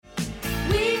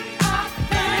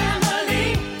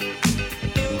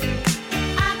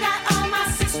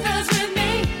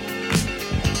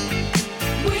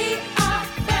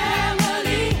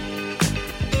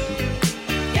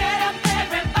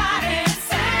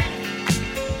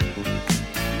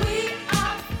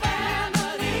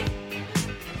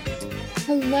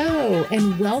Hello,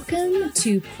 and welcome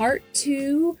to part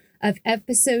 2 of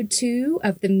episode 2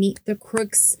 of the Meet the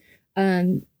Crooks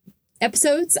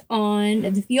episodes on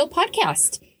the Feel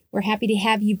podcast. We're happy to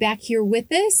have you back here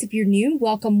with us. If you're new,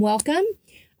 welcome.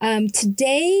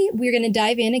 Today, we're going to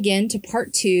dive in again to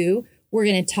part 2. We're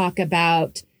going to talk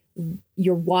about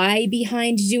your why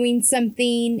behind doing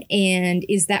something, and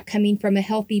is that coming from a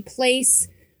healthy place,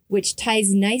 which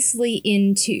ties nicely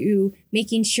into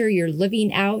making sure you're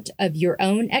living out of your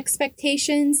own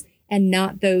expectations and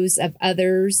not those of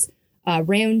others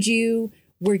around you.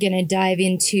 We're going to dive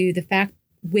into the fact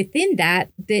within that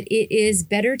it is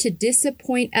better to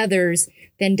disappoint others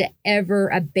than to ever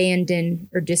abandon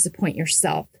or disappoint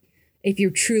yourself. If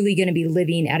you're truly going to be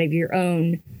living out of your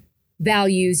own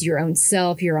values, your own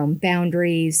self, your own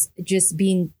boundaries, just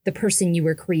being the person you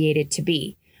were created to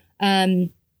be.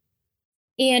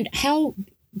 And how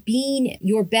being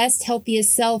your best,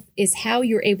 healthiest self is how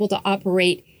you're able to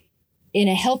operate in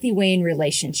a healthy way in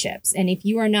relationships. And if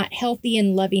you are not healthy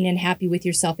and loving and happy with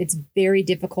yourself, it's very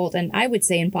difficult, and I would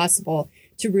say impossible,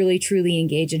 to really, truly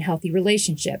engage in healthy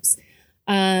relationships.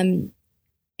 And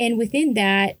within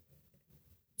that,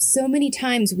 so many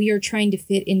times we are trying to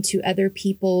fit into other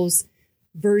people's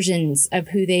versions of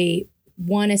who they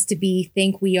want us to be,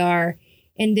 think we are,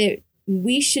 and that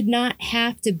we should not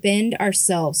have to bend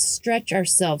ourselves, stretch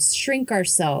ourselves, shrink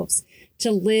ourselves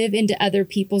to live into other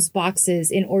people's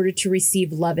boxes in order to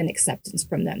receive love and acceptance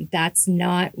from them. That's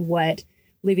not what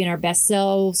living our best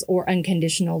selves or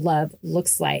unconditional love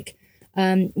looks like.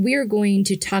 We are going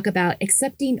to talk about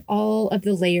accepting all of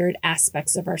the layered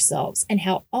aspects of ourselves and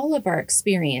how all of our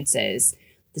experiences,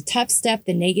 the tough stuff,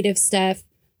 the negative stuff,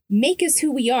 make us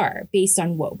who we are based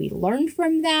on what we learned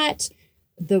from that,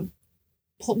 the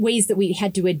ways that we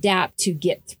had to adapt to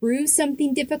get through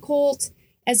something difficult,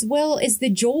 as well as the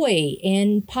joy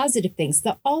and positive things.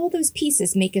 All those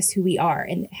pieces make us who we are,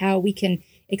 and how we can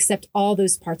accept all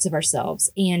those parts of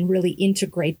ourselves and really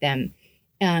integrate them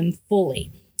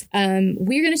fully.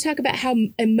 We're going to talk about how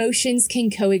emotions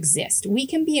can coexist. We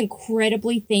can be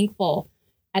incredibly thankful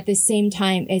at the same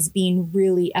time as being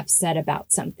really upset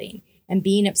about something. And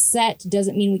being upset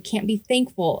doesn't mean we can't be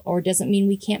thankful, or doesn't mean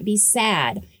we can't be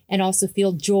sad and also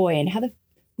feel joy, and how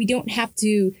we don't have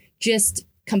to just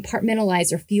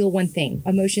compartmentalize or feel one thing.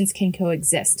 Emotions can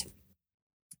coexist.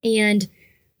 And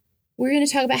we're going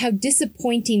to talk about how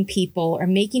disappointing people or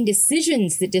making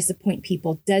decisions that disappoint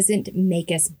people doesn't make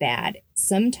us bad.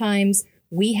 Sometimes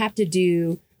we have to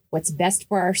do what's best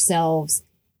for ourselves,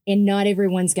 and not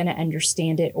everyone's going to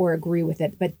understand it or agree with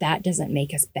it, but that doesn't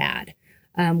make us bad.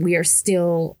 We are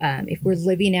still, if we're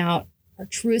living out our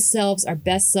truest selves, our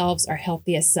best selves, our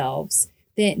healthiest selves,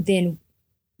 then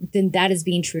that is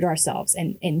being true to ourselves,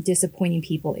 and disappointing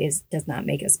people does not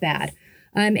make us bad.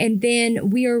 And then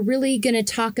we are really going to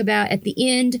talk about at the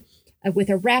end with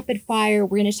a rapid fire,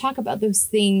 we're going to talk about those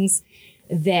things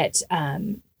that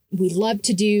we love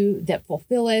to do that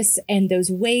fulfill us, and those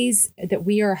ways that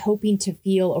we are hoping to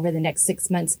feel over the next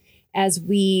 6 months as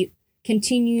we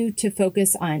continue to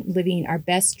focus on living our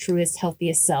best, truest,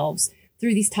 healthiest selves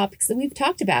through these topics that we've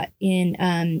talked about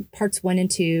in parts 1 and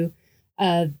 2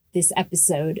 of this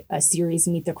episode series,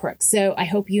 Meet the Crooks. So I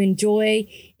hope you enjoy,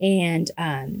 and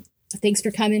thanks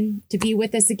for coming to be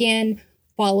with us again.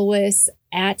 Follow us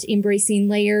at Embracing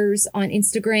Layers on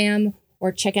Instagram,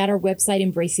 or check out our website,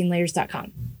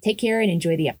 embracinglayers.com. Take care and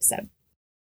enjoy the episode.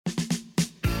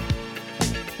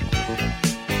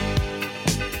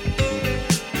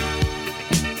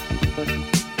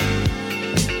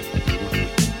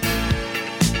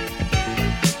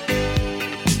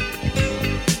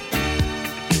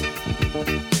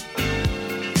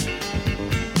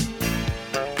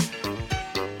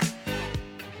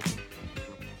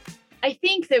 I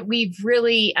think that we've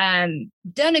really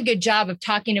done a good job of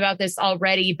talking about this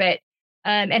already, but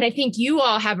and I think you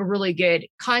all have a really good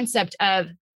concept of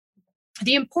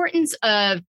the importance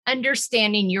of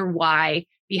understanding your why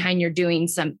behind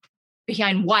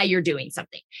why you're doing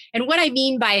something. And what I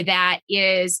mean by that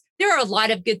is there are a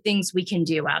lot of good things we can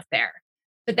do out there,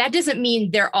 but that doesn't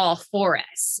mean they're all for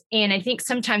us. And I think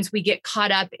sometimes we get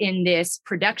caught up in this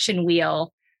production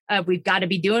wheel. We've got to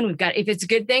be doing, if it's a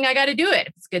good thing, I got to do it.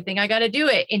 If it's a good thing, I got to do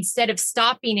it. Instead of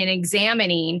stopping and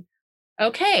examining,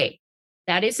 okay,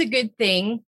 that is a good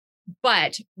thing,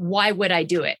 but why would I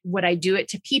do it? Would I do it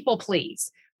to people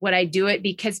please? Would I do it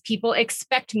because people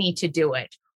expect me to do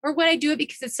it? Or would I do it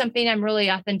because it's something I'm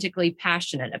really authentically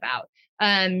passionate about?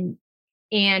 And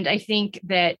I think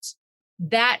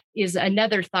that is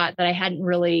another thought that I hadn't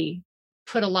really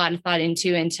put a lot of thought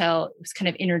into until it was kind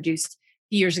of introduced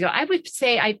years ago. I would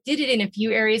say I did it in a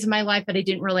few areas of my life, but I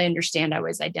didn't really understand I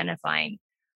was identifying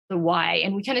the why.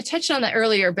 And we kind of touched on that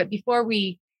earlier, but before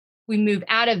we move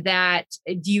out of that,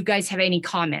 do you guys have any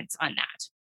comments on that?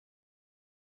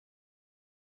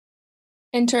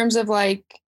 In terms of like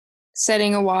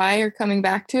setting a why or coming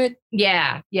back to it?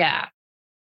 Yeah.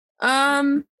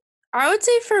 I would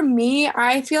say for me,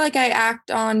 I feel like I act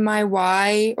on my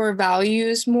why or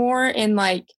values more in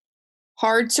like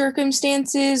hard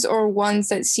circumstances or ones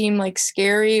that seem like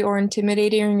scary or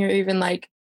intimidating or even like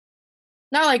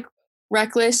not like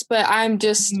reckless, but I'm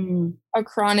just a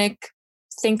chronic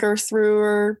thinker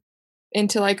through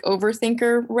into like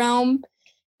overthinker realm.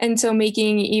 And so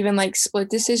making even like split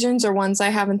decisions or ones I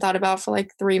haven't thought about for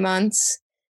like 3 months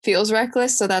feels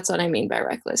reckless. So that's what I mean by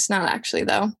reckless. Not actually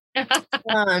though.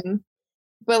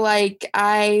 But like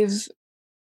a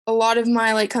lot of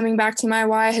my like coming back to my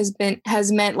why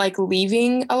has meant like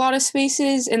leaving a lot of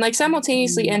spaces and like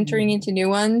simultaneously entering into new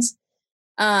ones.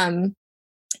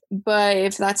 But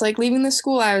if that's like leaving the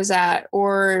school I was at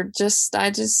or I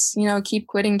just, keep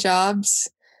quitting jobs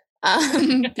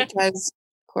because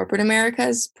corporate America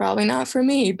is probably not for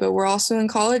me, but we're also in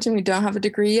college and we don't have a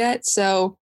degree yet.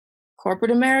 So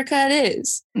corporate America it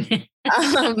is.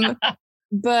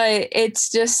 But it's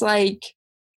just like,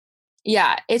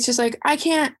 yeah, it's just like, I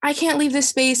can't leave this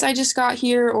space. I just got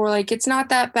here, or like, it's not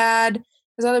that bad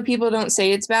because other people don't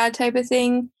say it's bad type of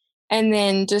thing. And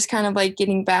then just kind of like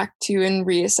getting back to and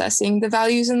reassessing the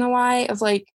values and the why of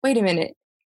like, wait a minute,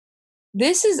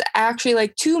 this is actually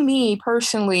like to me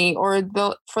personally, or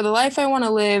for the life I want to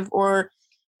live, or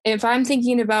if I'm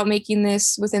thinking about making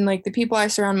this within like the people I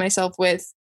surround myself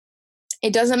with,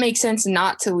 it doesn't make sense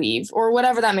not to leave or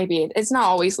whatever that may be. It's not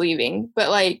always leaving, but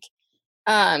like,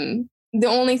 the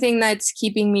only thing that's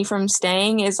keeping me from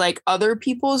staying is like other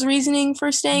people's reasoning for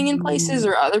staying in places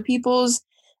or other people's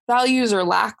values or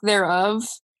lack thereof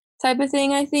type of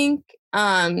thing, I think.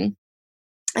 And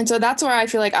so that's where I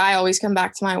feel like I always come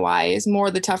back to my why is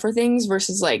more the tougher things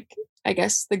versus like, I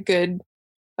guess the good,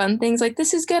 fun things like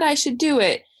this is good, I should do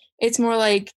it. It's more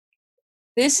like,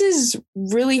 this is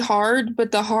really hard, but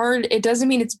it doesn't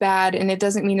mean it's bad and it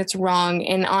doesn't mean it's wrong.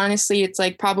 And honestly, it's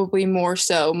like probably more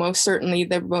so, most certainly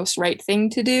the most right thing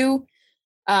to do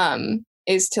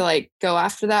is to like go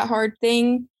after that hard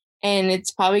thing. And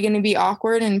it's probably going to be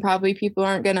awkward and probably people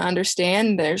aren't going to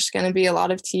understand. There's going to be a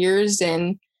lot of tears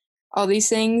and all these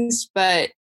things.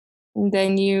 But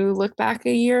then you look back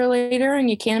a year later and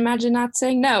you can't imagine not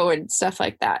saying no and stuff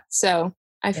like that. So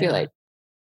I feel like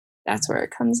that's where it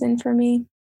comes in for me.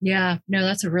 Yeah, no,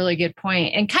 that's a really good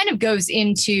point, and kind of goes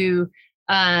into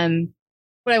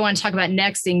what I want to talk about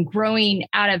next in growing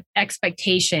out of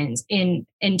expectations in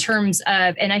terms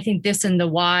of, and I think this and the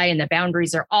why and the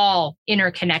boundaries are all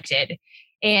interconnected.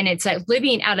 And it's like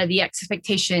living out of the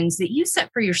expectations that you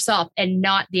set for yourself and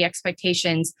not the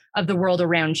expectations of the world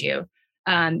around you,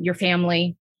 your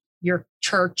family, your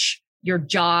church, your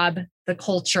job, the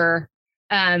culture.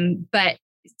 But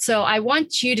so I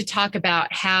want you to talk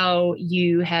about how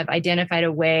you have identified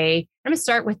a way. I'm going to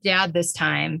start with Dad this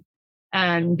time,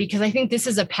 because I think this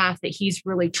is a path that he's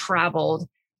really traveled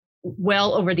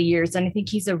well over the years. And I think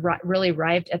he's really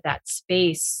arrived at that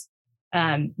space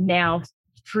now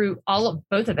through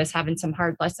both of us having some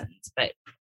hard lessons, but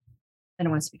I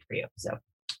don't want to speak for you.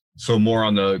 So more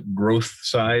on the growth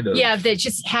side? That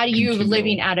just how do you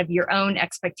living out of your own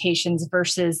expectations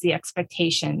versus the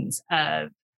expectations of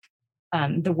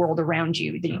the world around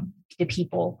you, the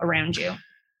people around you?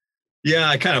 Yeah,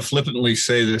 I kind of flippantly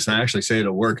say this, and I actually say it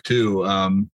at work too.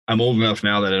 I'm old enough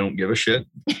now that I don't give a shit.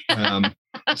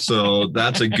 So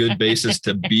that's a good basis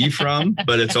to be from,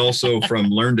 but it's also from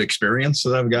learned experience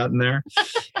that I've gotten there.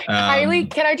 Kylie,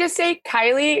 can I just say,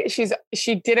 Kylie,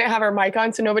 she didn't have her mic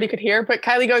on, so nobody could hear, but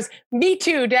Kylie goes, "Me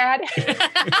too, Dad."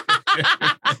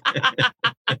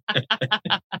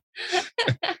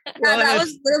 That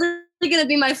was literally going to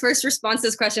be my first response to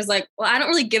this question. Is like, well, I don't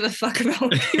really give a fuck about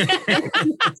what people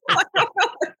I don't know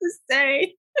what to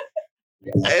say.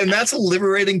 And that's a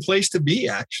liberating place to be,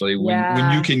 actually,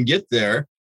 when you can get there.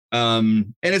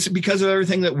 And it's because of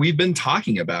everything that we've been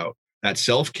talking about, that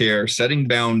self-care, setting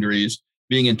boundaries,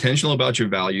 being intentional about your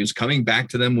values, coming back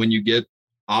to them when you get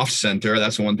off center.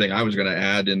 That's one thing I was going to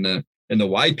add in the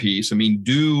why piece. I mean,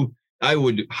 I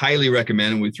would highly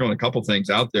recommend, and we've thrown a couple things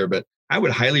out there, but I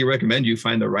would highly recommend you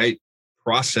find the right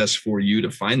process for you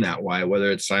to find that why, whether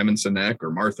it's Simon Sinek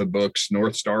or Martha Book's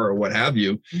North Star or what have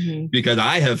you, because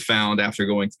I have found after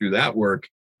going through that work,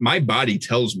 my body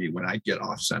tells me when I get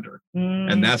off center.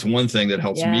 And that's one thing that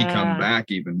helps me come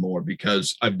back even more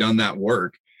because I've done that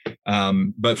work.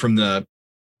 But from the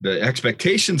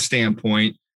expectation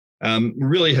standpoint,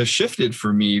 really has shifted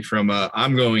for me from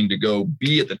I'm going to go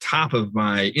be at the top of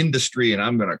my industry and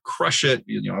I'm going to crush it.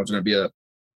 I was going to be a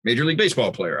Major League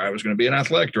Baseball player. I was going to be an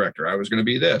athletic director. I was going to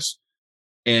be this.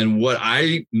 And what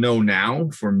I know now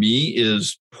for me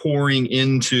is pouring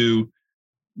into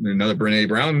another Brene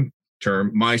Brown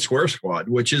term, my square squad,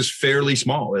 which is fairly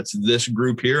small. It's this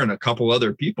group here and a couple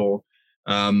other people.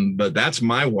 But that's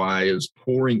my why, is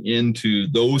pouring into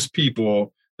those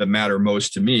people that matter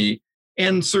most to me.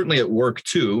 And certainly at work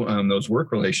too, those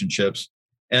work relationships.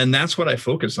 And that's what I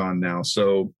focus on now.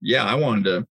 So yeah, I wanted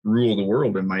to rule the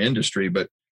world in my industry, but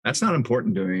that's not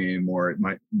important to me anymore.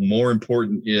 More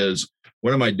important is,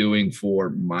 what am I doing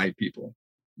for my people?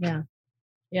 Yeah.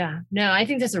 Yeah. No, I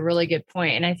think that's a really good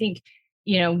point. And I think,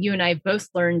 you and I both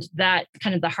learned that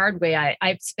kind of the hard way.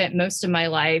 I've spent most of my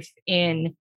life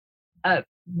in a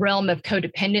realm of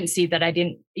codependency that I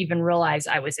didn't even realize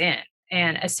I was in,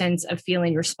 and a sense of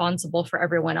feeling responsible for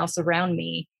everyone else around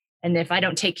me. And if I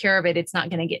don't take care of it, it's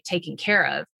not going to get taken care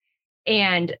of.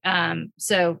 And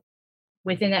so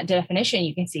within that definition,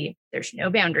 you can see there's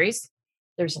no boundaries.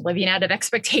 There's living out of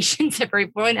expectations of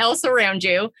everyone else around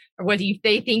you, or what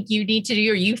they think you need to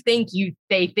do, or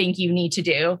they think you need to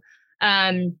do,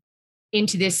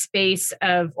 into this space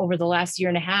of, over the last year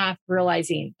and a half,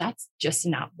 realizing that's just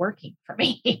not working for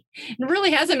me. It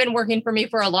really hasn't been working for me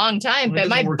for a long time, but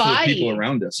my body, people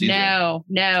around us either.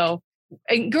 No.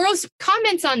 And girls,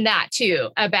 comments on that too,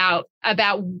 about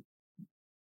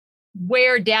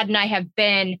where Dad and I have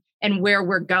been and where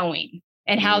we're going.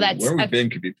 And how that's where we've been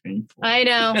could be painful. I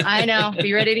know.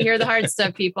 Be ready to hear the hard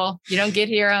stuff, people. You don't get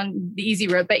here on the easy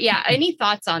road. But yeah, any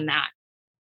thoughts on that?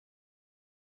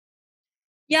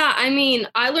 Yeah, I mean,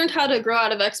 I learned how to grow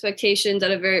out of expectations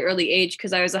at a very early age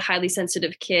because I was a highly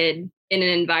sensitive kid in an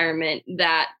environment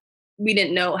that we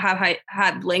didn't know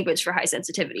had language for high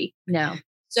sensitivity. No.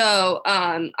 So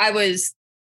I was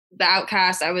the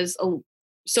outcast. I was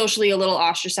socially a little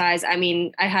ostracized. I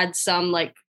mean, I had some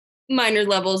minor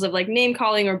levels of name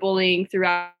calling or bullying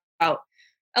throughout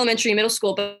elementary, middle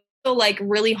school, but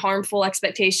really harmful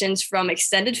expectations from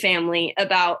extended family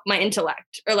about my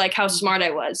intellect or how smart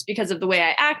I was because of the way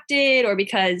I acted, or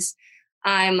because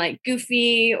I'm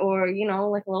goofy or, a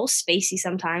little spacey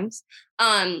sometimes.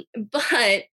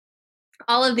 But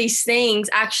all of these things,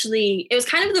 actually, it was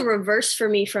kind of the reverse for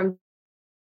me, from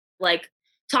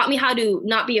taught me how to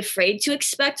not be afraid to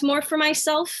expect more for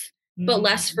myself, but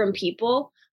less from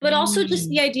people. But also just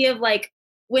the idea of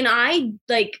when I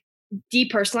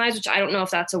depersonalize, which I don't know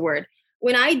if that's a word,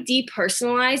 when I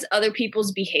depersonalize other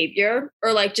people's behavior,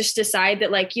 or just decide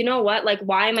that you know what,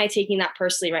 why am I taking that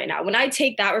personally right now? When I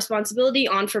take that responsibility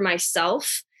on for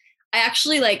myself, I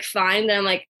actually find that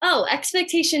I'm oh,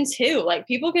 expectations who?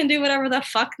 People can do whatever the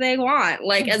fuck they want.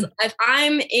 As if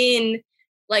I'm in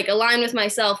aligned with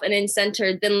myself and in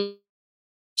centered, then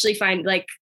actually find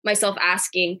myself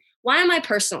asking, why am I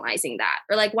personalizing that?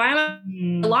 Or why am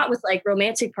I, a lot with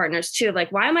romantic partners too,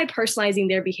 why am I personalizing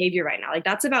their behavior right now?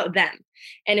 That's about them.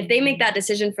 And if they make that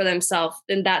decision for themselves,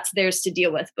 then that's theirs to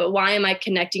deal with. But why am I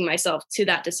connecting myself to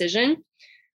that decision?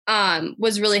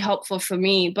 Was really helpful for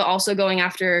me, but also going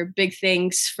after big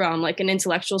things from an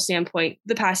intellectual standpoint.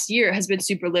 The past year has been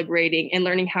super liberating, and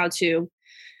learning how to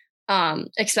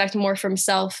expect more from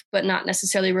self, but not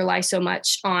necessarily rely so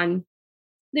much on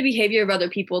the behavior of other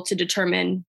people to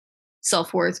determine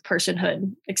self-worth,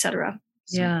 personhood, etc.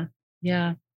 So.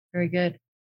 Yeah. Very good.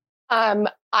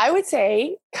 I would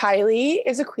say Kylie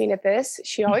is a queen at this.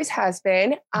 She always has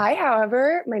been.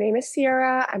 However, my name is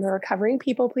Sierra. I'm a recovering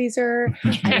people pleaser.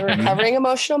 I'm a recovering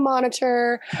emotional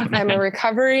monitor. I'm a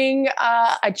recovering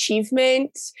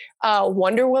achievement,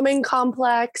 Wonder Woman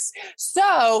complex.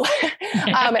 So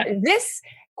this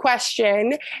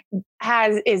question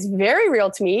is very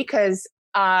real to me, because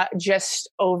just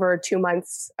over 2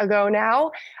 months ago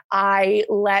now, I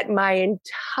let my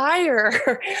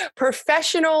entire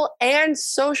professional and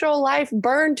social life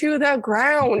burn to the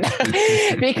ground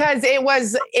because it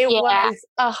was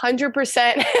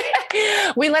 100%.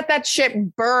 We let that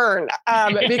shit burn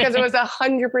because it was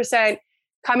 100%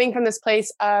 coming from this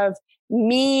place of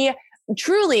me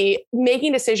truly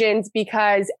making decisions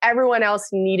because everyone else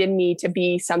needed me to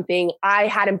be something I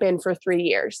hadn't been for 3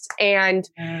 years. And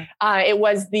it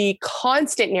was the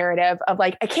constant narrative of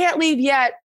I can't leave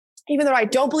yet, even though I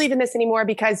don't believe in this anymore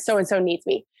because so-and-so needs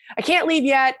me. I can't leave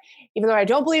yet, even though I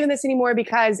don't believe in this anymore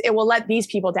because it will let these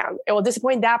people down. It will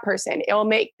disappoint that person. It will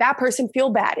make that person feel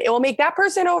bad. It will make that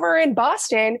person over in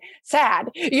Boston sad.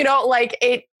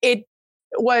 It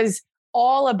was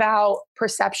all about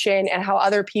perception and how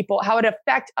it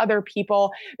affect other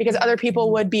people, because other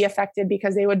people would be affected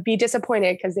because they would be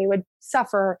disappointed, because they would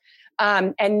suffer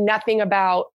and nothing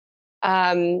about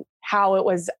how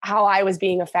I was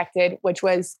being affected, which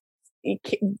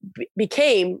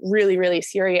became really, really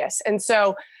serious. And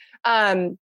so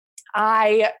the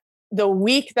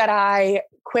week that I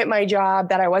quit my job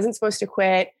that I wasn't supposed to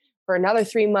quit for another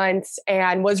 3 months,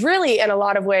 and was really in a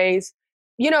lot of ways,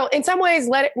 in some ways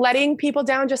letting people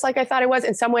down just like I thought I was.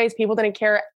 In some ways, people didn't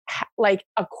care like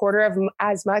a quarter of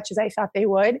as much as I thought they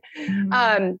would.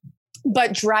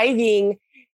 But driving,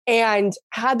 and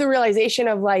had the realization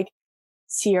of like,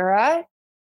 Sierra,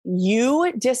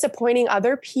 you disappointing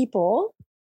other people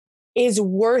is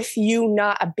worth you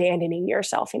not abandoning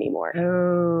yourself anymore.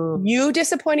 Oh. You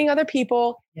disappointing other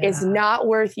people is not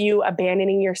worth you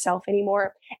abandoning yourself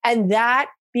anymore. And that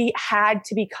had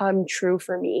to become true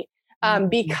for me.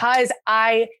 Because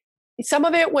some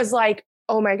of it was like,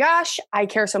 oh my gosh, I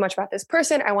care so much about this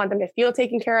person. I want them to feel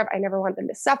taken care of. I never want them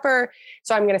to suffer.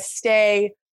 So I'm going to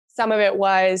stay. Some of it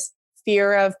was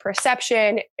fear of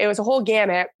perception. It was a whole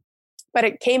gamut, but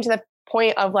it came to the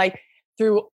point of like,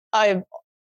 through a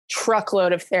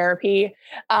truckload of therapy,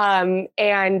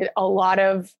 and a lot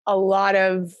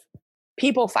of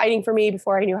people fighting for me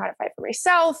before I knew how to fight for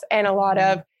myself, and a lot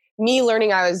of me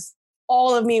learning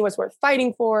all of me was worth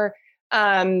fighting for,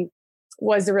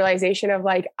 was the realization of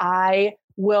like,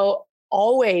 you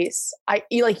always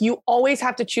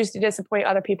have to choose to disappoint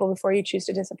other people before you choose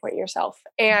to disappoint yourself.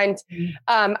 And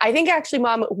I think actually,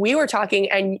 Mom, we were talking,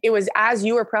 and it was as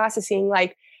you were processing,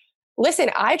 like,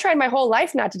 listen, I tried my whole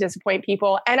life not to disappoint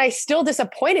people, and I still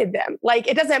disappointed them. Like,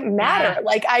 it doesn't matter. Yeah.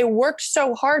 Like, I worked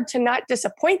so hard to not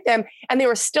disappoint them, and they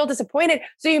were still disappointed.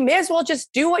 So you may as well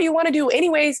just do what you want to do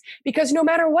anyways, because no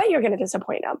matter what, you're going to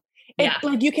disappoint them.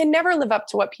 Like, you can never live up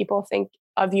to what people think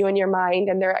of you in your mind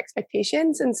and their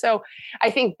expectations. And so I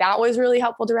think that was really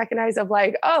helpful to recognize, of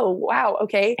like, oh, wow,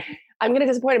 okay, I'm going to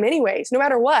disappoint them anyways, no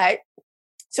matter what.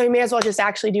 So you may as well just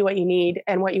actually do what you need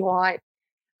and what you want.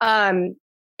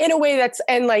 In a way that's,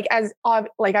 and like, I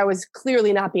was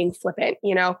clearly not being flippant,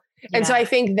 And so I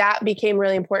think that became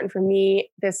really important for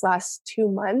me this last 2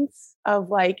 months of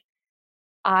like,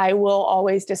 I will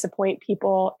always disappoint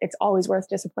people. It's always worth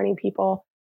disappointing people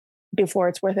before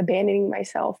it's worth abandoning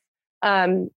myself.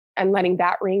 And letting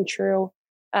that ring true,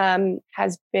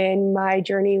 has been my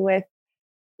journey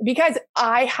because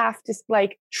I have to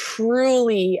like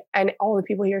truly, and all the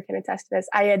people here can attest to this,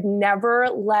 I had never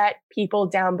let people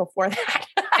down before that.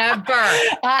 Ever.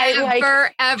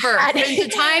 From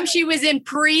the time she was in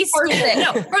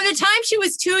preschool. From the time she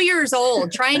was 2 years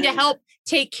old, trying to help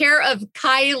take care of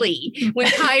Kylie when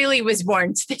Kylie was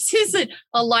born. So this isn't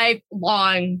a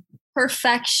lifelong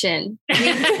perfection.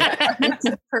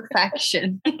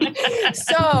 Perfection.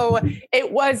 So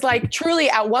it was like, truly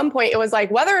at one point, it was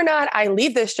like, whether or not I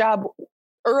leave this job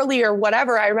early or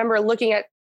whatever, I remember looking at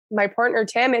my partner,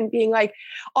 Tim, and being like,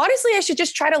 honestly, I should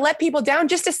just try to let people down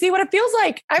just to see what it feels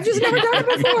like. I've just never done it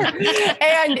before.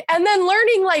 And then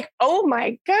learning like, oh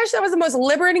my gosh, that was the most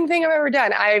liberating thing I've ever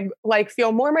done. I like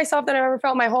feel more myself than I've ever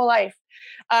felt my whole life.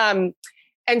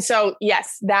 And so,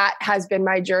 yes, that has been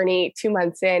my journey 2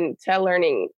 months in to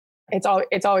learning. It's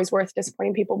always worth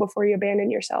disappointing people before you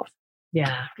abandon yourself.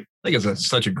 Yeah. I think it's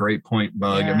such a great point,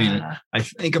 Bug. Yeah. I mean, I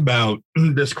think about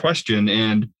this question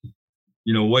and,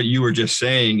 what you were just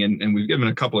saying, and we've given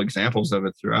a couple examples of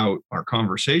it throughout our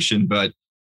conversation, but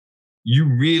you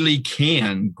really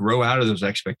can grow out of those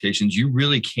expectations. You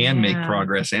really can make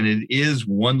progress. And it is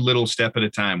one little step at a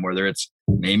time, whether it's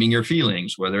naming your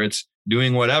feelings, whether it's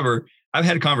doing whatever. I've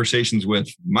had conversations with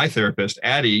my therapist,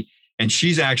 Addie, and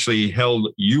she's actually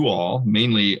held you all,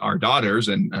 mainly our daughters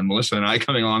and Melissa and I,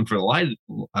 coming along for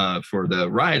the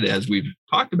ride as we've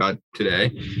talked about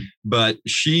today. But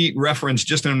she referenced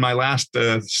just in my last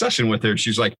session with her,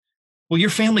 she's like, well, your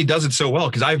family does it so well,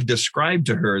 because I've described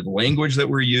to her the language that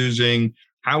we're using,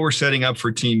 how we're setting up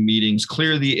for team meetings,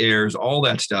 clear the airs, all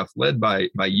that stuff led by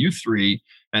you three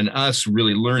and us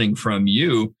really learning from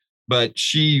you. But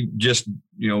she just,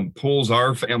 pulls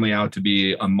our family out to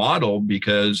be a model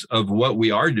because of what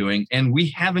we are doing. And we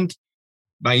haven't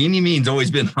by any means always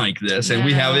been like this. And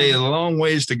we have a long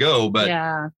ways to go.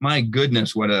 But my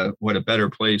goodness, what a better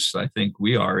place I think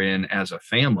we are in as a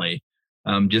family,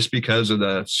 just because of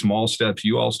the small steps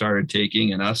you all started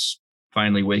taking and us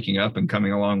finally waking up and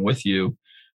coming along with you.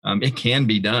 It can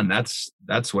be done.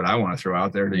 That's what I want to throw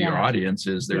out there to your audience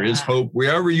is there is hope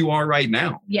wherever you are right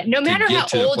now. Yeah. No matter how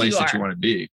old you are. That you want to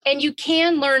be. And you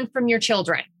can learn from your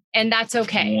children, and that's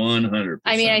okay. 100%.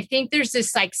 I mean, I think there's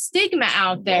this like stigma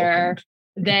out there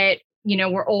that,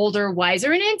 we're older,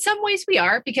 wiser. And in some ways we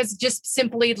are, because just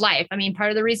simply life. I mean, part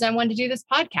of the reason I wanted to do this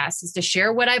podcast is to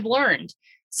share what I've learned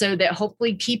so that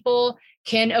hopefully people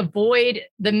can avoid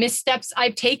the missteps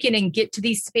I've taken and get to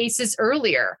these spaces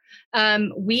earlier.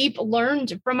 We've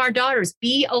learned from our daughters,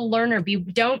 be a learner.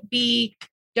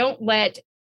 Don't let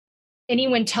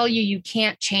anyone tell you you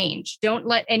can't change. Don't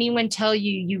let anyone tell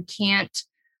you you can't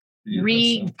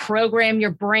reprogram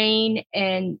your brain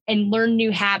and learn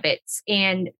new habits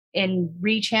and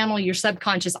rechannel your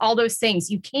subconscious, all those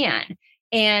things you can.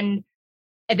 And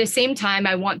at the same time,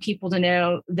 I want people to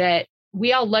know that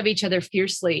we all love each other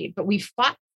fiercely, but we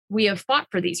have fought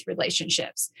for these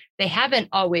relationships. They haven't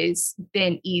always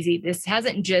been easy. This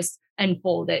hasn't just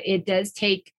unfolded. It does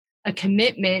take a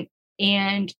commitment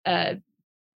and a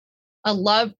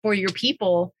love for your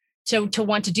people to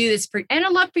want to do this and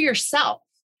a love for yourself,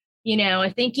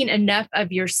 thinking enough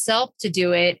of yourself to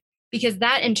do it, because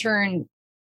that in turn,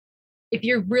 if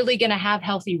you're really going to have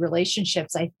healthy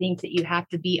relationships, I think that you have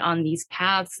to be on these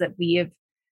paths that we have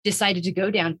decided to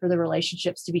go down for the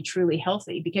relationships to be truly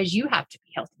healthy, because you have to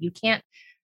be healthy. You can't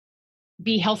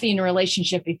be healthy in a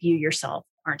relationship if you yourself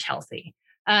aren't healthy.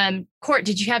 Court,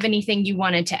 did you have anything you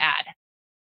wanted to add?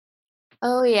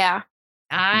 Oh, yeah.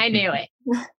 I knew it.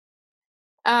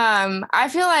 I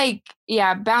feel like,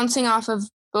 bouncing off of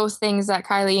both things that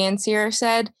Kylie and Sierra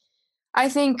said, I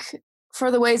think for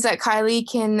the ways that Kylie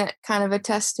can kind of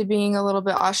attest to being a little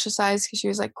bit ostracized because she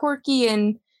was like quirky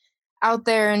and out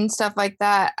there and stuff like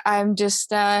that. I'm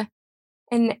just an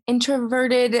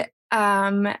introverted,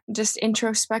 just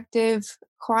introspective,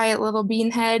 quiet little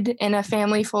beanhead in a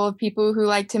family full of people who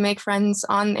like to make friends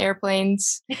on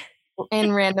airplanes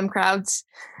in random crowds.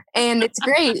 And it's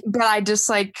great, but I just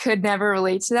could never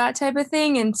relate to that type of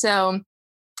thing. And so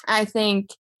I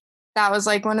think that was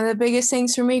one of the biggest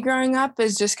things for me growing up,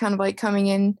 is just kind of coming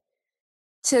in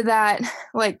to that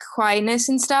quietness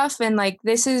and stuff. And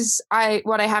this is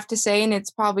what I have to say, and it's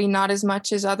probably not as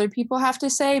much as other people have to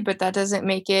say, but that doesn't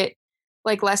make it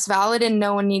less valid, and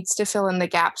no one needs to fill in the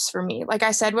gaps for me.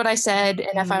 I said what I said,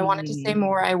 and if I wanted to say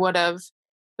more, I would have,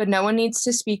 but no one needs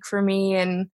to speak for me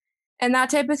and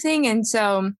that type of thing. And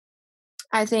so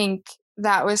I think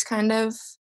that was kind of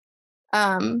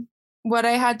what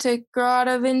I had to grow out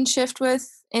of and shift with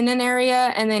in an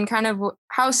area. And then kind of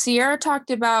how Sierra talked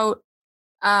about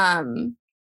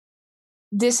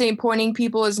disappointing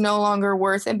people is no longer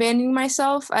worth abandoning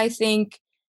myself. I think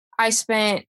I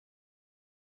spent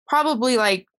probably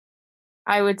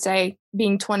I would say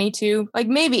being 22,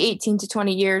 maybe 18 to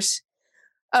 20 years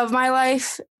of my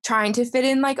life trying to fit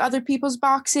in other people's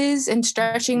boxes and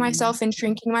stretching myself and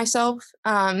shrinking myself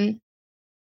in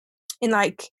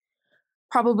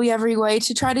probably every way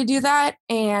to try to do that,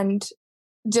 and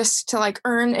just to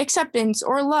earn acceptance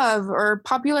or love or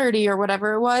popularity or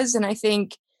whatever it was. And I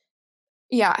think,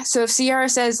 so if Sierra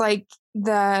says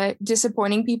the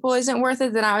disappointing people isn't worth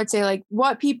it, then I would say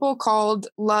what people called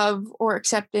love or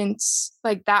acceptance,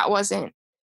 that wasn't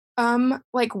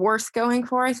worth going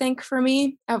for, I think, for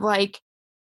me. Of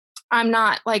I'm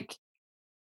not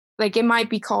it might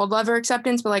be called love or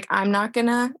acceptance, but I'm not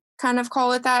gonna kind of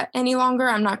call it that any longer.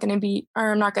 I'm not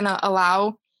gonna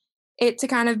allow it to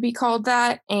kind of be called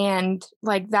that. And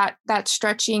that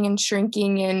stretching and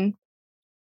shrinking and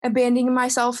abandoning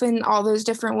myself in all those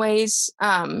different ways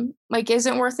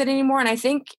isn't worth it anymore. And I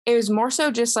think it was more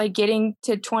so just getting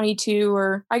to 22,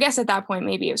 or I guess at that point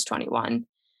maybe it was 21,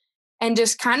 and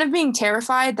just kind of being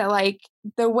terrified that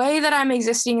the way that I'm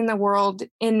existing in the world,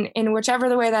 in whichever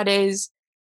the way that is,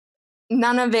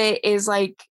 none of it is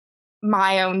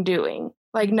my own doing.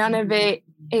 None of it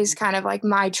is kind of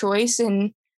my choice,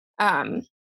 and I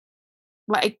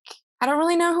don't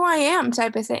really know who I am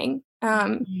type of thing.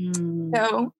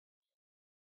 So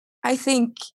I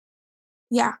think,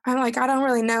 I'm I don't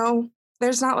really know.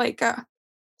 There's not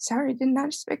sorry, didn't I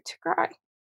just expect to cry?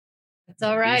 That's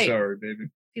all right. Sorry, baby.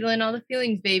 Feeling all the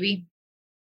feelings, baby.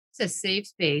 It's a safe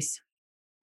space.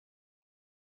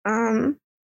 But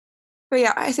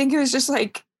I think it was just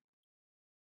it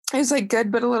was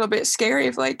good, but a little bit scary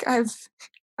of I've,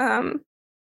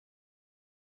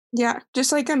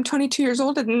 just I'm 22 years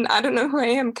old and I don't know who I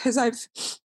am, because I've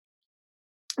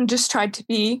just tried to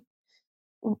be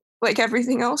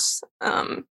everything else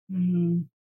that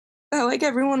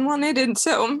everyone wanted. And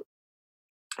so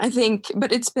I think,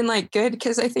 but it's been good,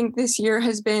 because I think this year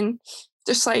has been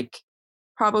just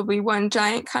probably one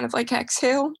giant kind of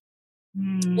exhale.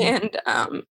 And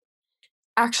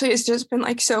actually it's just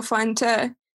been so fun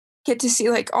to get to see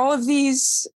all of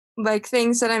these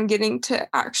things that I'm getting to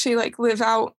actually live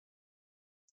out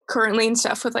currently and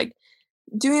stuff, with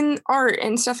doing art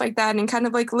and stuff like that, and kind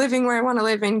of living where I want to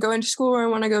live and going to school where I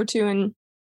want to go to, and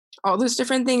all those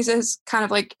different things is kind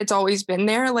of it's always been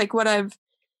there, what I've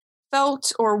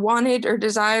felt or wanted or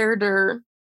desired or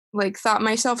like thought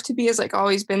myself to be has like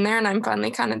always been there, and I'm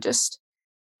finally kind of just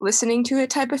listening to it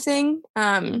type of thing.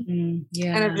 And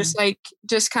it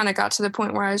just kind of got to the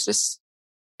point where I was just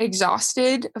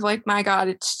exhausted of like, my God,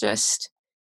 it's just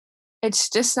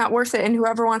not worth it. And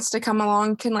whoever wants to come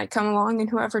along can like come along, and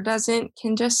whoever doesn't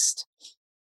can just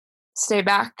stay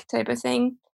back type of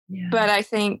thing. Yeah. But I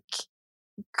think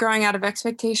growing out of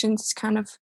expectations is kind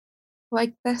of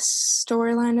like the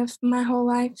storyline of my whole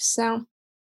life. So,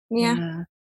 yeah.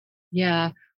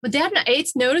 Well,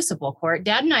 it's noticeable, Court.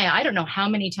 Dad and I don't know how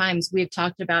many times we've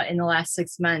talked about in the last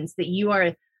 6 months that you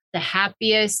are the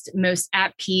happiest, most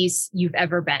at peace you've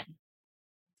ever been.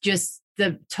 Just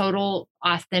the total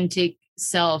authentic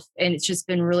self. And it's just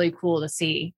been really cool to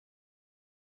see.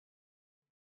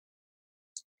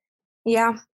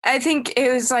 Yeah. I think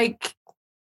it was like,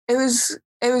 it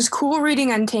was cool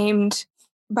reading Untamed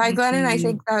by Glennon. I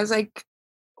think that was like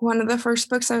one of the first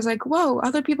books I was like, whoa,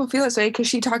 other people feel this way, because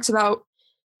she talks about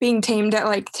being tamed at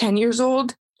like 10 years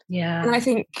old. Yeah. And I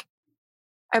think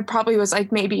I probably was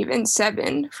like maybe even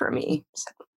 7 for me.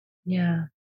 So. Yeah.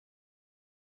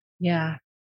 Yeah.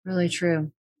 Really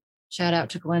true. Shout out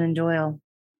to Glennon Doyle.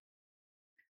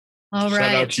 All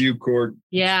right. Shout out to you, Court.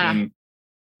 Yeah. It's been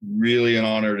really an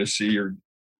honor to see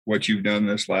what you've done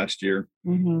this last year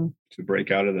to break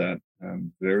out of that.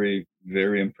 Very,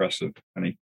 very impressive,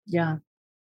 honey. Yeah.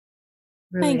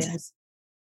 Really Thanks. is.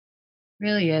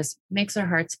 Really is. Makes our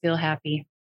hearts feel happy.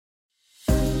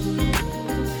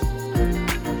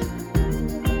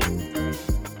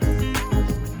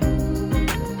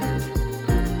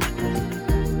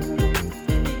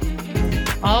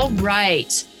 All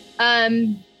right.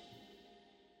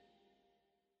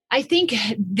 I think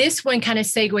this one kind of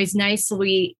segues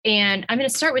nicely. And I'm going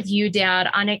to start with you, Dad,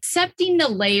 on accepting the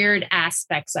layered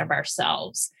aspects of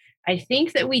ourselves. I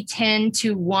think that we tend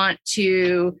to want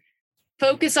to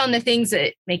focus on the things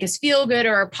that make us feel good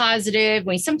or are positive.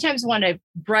 We sometimes want to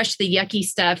brush the yucky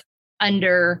stuff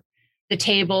under the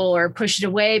table or push it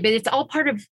away, but it's all part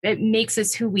of it makes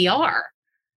us who we are.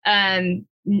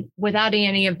 Without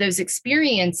any of those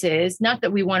experiences, not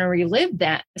that we want to relive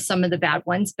that, some of the bad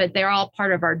ones, but they're all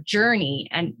part of our journey.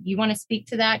 And you want to speak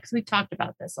to that? Because we've talked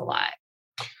about this a lot.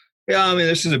 Yeah, I mean,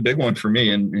 this is a big one for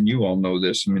me, and you all know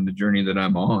this. I mean, the journey that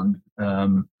I'm on,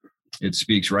 it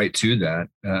speaks right to that.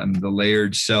 The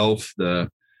layered self, the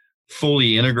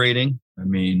fully integrating. I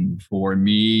mean, for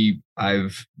me,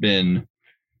 I've been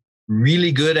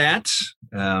really good at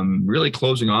really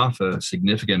closing off a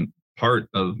significant part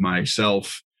of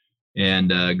myself and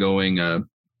going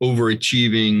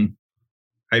overachieving,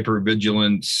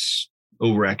 hypervigilance,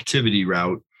 overactivity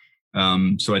route.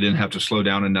 So I didn't have to slow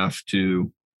down enough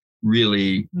to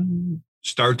really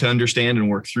start to understand and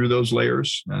work through those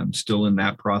layers. I'm still in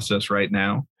that process right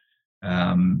now.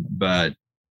 But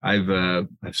I've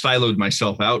siloed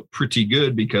myself out pretty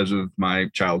good because of my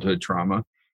childhood trauma,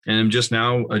 and I'm just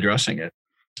now addressing it.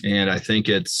 And I think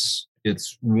it's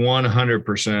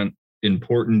 100%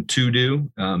 important to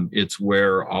do. It's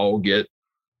where I'll get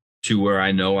to where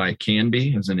I know I can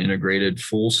be as an integrated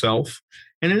full self.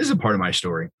 And it is a part of my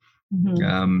story.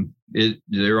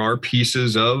 There are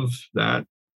pieces of that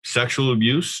sexual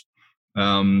abuse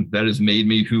that has made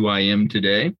me who I am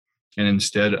today. And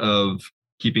instead of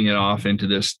keeping it off into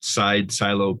this side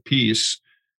silo piece,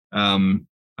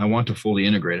 I want to fully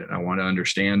integrate it. I want to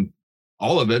understand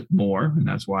all of it more. And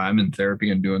that's why I'm in therapy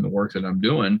and doing the work that I'm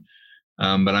doing.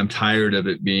 But I'm tired of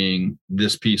it being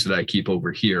this piece that I keep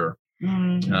over here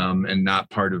and not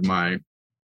part of my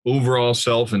overall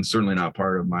self, and certainly not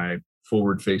part of my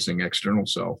forward-facing external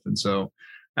self. And so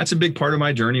that's a big part of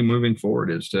my journey moving forward,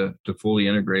 is to fully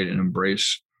integrate and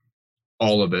embrace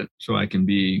all of it so I can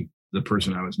be the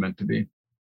person I was meant to be.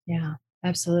 Yeah,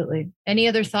 absolutely. Any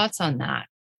other thoughts on that?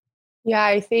 Yeah,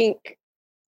 I think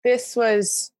this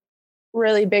was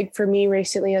really big for me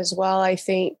recently as well. I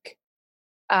think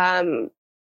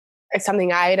it's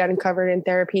something I had uncovered in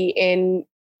therapy in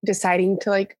deciding to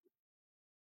like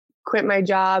quit my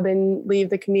job and leave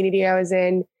the community I was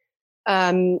in,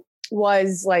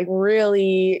 was like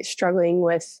really struggling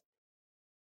with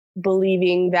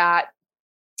believing that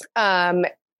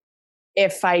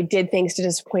if I did things to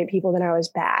disappoint people, then I was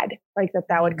bad. Like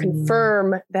that would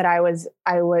confirm that I was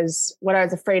what I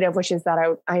was afraid of, which is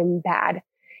that I'm bad.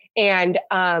 And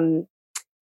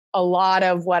a lot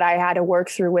of what I had to work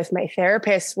through with my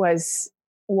therapist was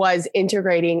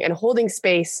integrating and holding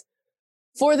space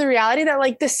for the reality that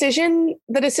like the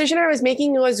decision I was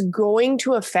making was going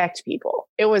to affect people.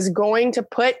 It was even going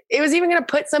to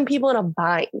put some people in a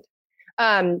bind.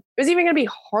 It was even going to be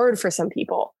hard for some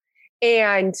people.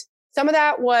 And some of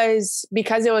that was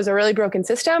because it was a really broken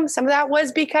system. Some of that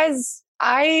was because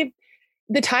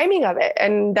the timing of it,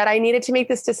 and that I needed to make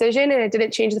this decision, and it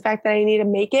didn't change the fact that I needed to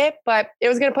make it, but it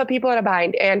was going to put people in a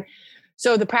bind. And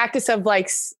so the practice of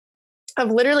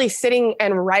literally sitting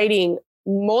and writing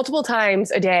multiple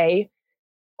times a day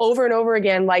over and over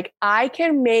again, like, I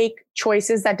can make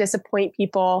choices that disappoint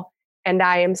people and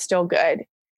I am still good.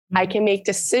 Mm-hmm. I can make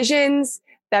decisions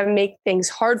that make things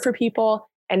hard for people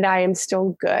and I am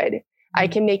still good. Mm-hmm. I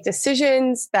can make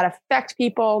decisions that affect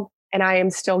people and I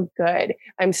am still good.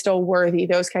 I'm still worthy,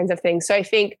 those kinds of things. So I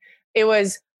think it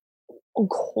was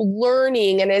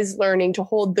learning and is learning to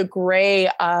hold the gray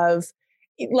of,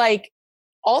 like,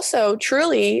 also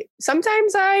truly,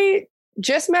 sometimes I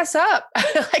just mess up.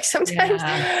 Like, sometimes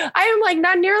I am like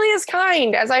not nearly as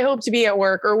kind as I hope to be at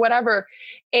work or whatever.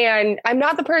 And I'm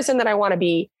not the person that I want to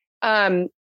be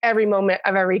every moment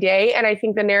of every day. And I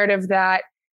think the narrative that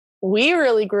we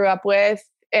really grew up with,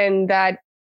 and that,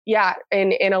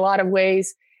 in a lot of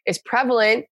ways is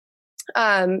prevalent,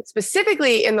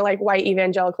 specifically in the like white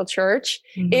evangelical church,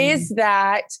 is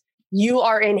that you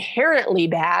are inherently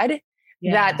bad,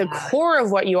 that the core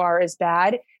of what you are is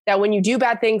bad, that when you do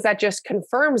bad things, that just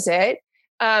confirms it.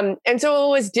 And so it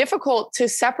was difficult to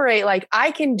separate, like,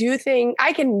 I can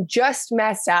just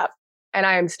mess up and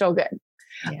I am still good.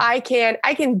 Yeah. I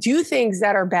can do things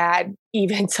that are bad,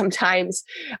 even sometimes.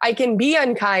 I can be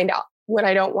unkind when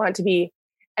I don't want to be.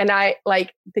 And I,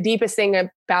 like, the deepest thing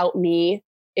about me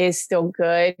is still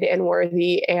good and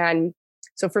worthy. And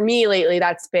so for me lately,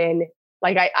 that's been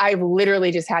like, I've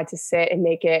literally just had to sit and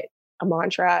make it a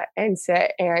mantra, and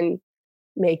sit and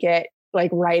make it, like,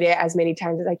 write it as many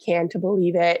times as I can to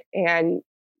believe it and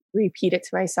repeat it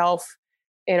to myself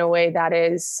in a way that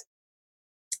is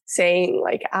saying,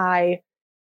 like, I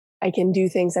can do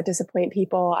things that disappoint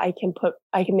people. I can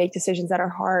make decisions that are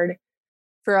hard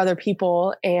for other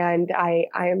people, and I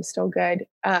am still good.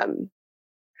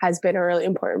 Has been a really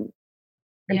important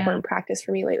practice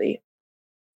for me lately.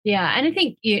 Yeah. And I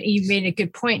think you made a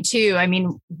good point too. I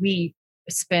mean, we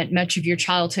spent much of your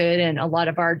childhood and a lot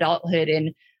of our adulthood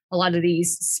in a lot of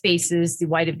these spaces, the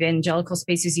white evangelical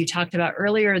spaces you talked about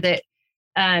earlier, that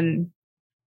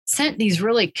sent these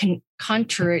really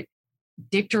contradictory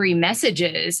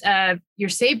messages. You're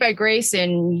saved by grace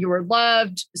and you were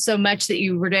loved so much that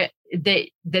you were that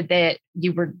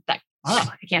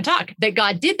I can't talk, that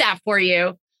God did that for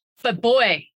you. But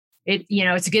boy,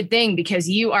 it's a good thing because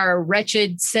you are a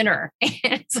wretched sinner. And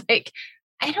it's like,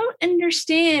 I don't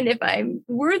understand if I'm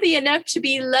worthy enough to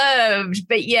be loved,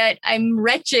 but yet I'm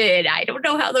wretched. I don't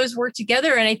know how those work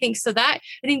together. And I think that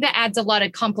adds a lot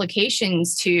of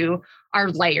complications to our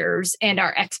layers and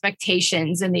our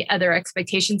expectations and the other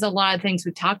expectations, a lot of things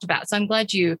we've talked about. So I'm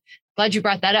glad you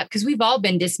brought that up, because we've all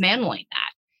been dismantling that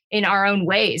in our own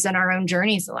ways and our own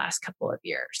journeys the last couple of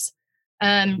years.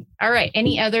 All right.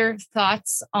 Any other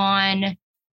thoughts on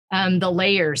the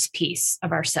layers piece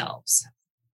of ourselves?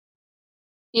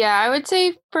 Yeah, I would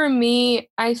say for me,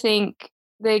 I think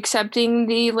the accepting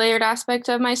the layered aspect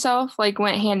of myself, like,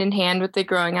 went hand in hand with the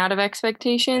growing out of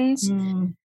expectations.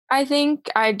 I think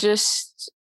I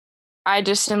just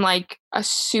am, like, a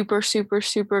super, super,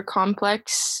 super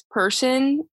complex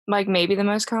person, like maybe the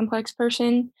most complex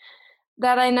person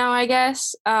that I know, I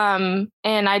guess. And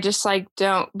I just, like,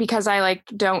 don't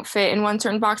fit in one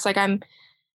certain box. Like, I'm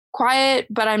quiet,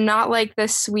 but I'm not like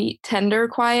this sweet, tender,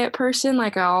 quiet person.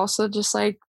 Like, I also just,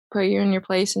 like, put you in your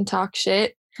place and talk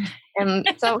shit and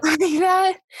stuff like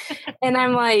that. And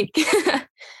I'm like,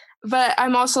 but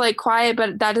I'm also, like, quiet,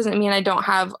 but that doesn't mean I don't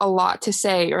have a lot to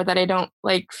say, or that I don't,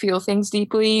 like, feel things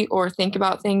deeply or think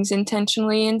about things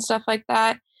intentionally and stuff like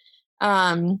that.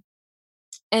 And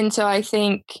so I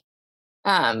think,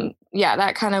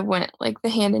 that kind of went, like, the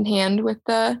hand in hand with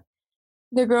the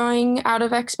growing out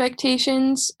of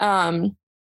expectations,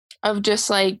 of just,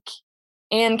 like,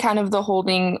 and kind of the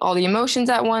holding all the emotions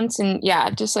at once, and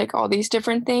just, like, all these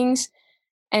different things,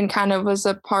 and kind of was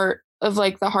a part of,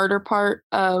 like, the harder part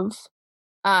of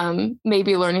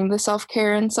maybe learning the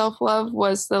self-care and self-love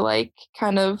was the, like,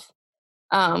 kind of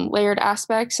layered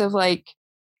aspects of, like,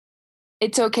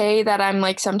 it's okay that I'm,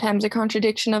 like, sometimes a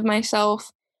contradiction of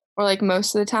myself, or, like,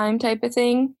 most of the time type of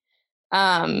thing.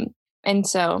 And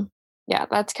so,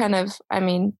 that's kind of, I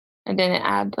mean, I didn't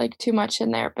add, like, too much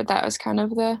in there, but that was kind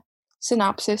of the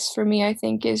synopsis for me, I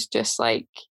think, is just, like,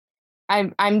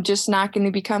 I'm just not going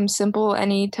to become simple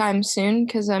anytime soon,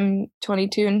 because I'm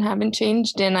 22 and haven't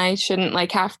changed, and I shouldn't,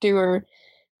 like, have to, or,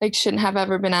 like, shouldn't have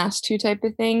ever been asked to, type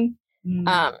of thing.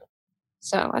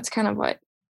 So that's kind of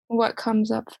what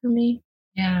comes up for me.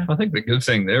 Yeah. I think the good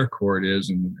thing there, Cord, is,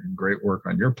 and great work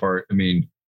on your part, I mean,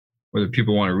 whether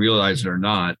people want to realize it or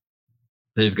not,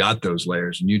 they've got those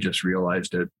layers, and you just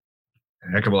realized it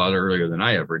a heck of a lot earlier than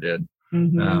I ever did.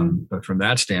 But from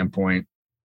that standpoint,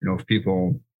 if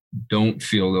people don't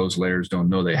feel those layers, don't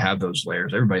know they have those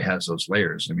layers, everybody has those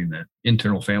layers. I mean, the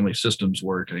internal family systems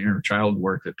work and the inner child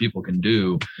work that people can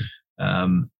do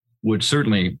would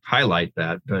certainly highlight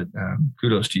that. But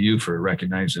kudos to you for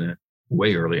recognizing it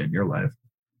way early in your life.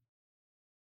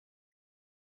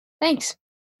 Thanks.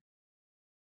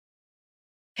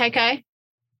 Okay.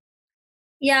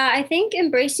 Yeah, I think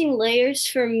embracing layers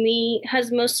for me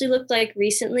has mostly looked like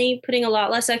recently putting a lot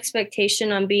less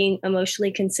expectation on being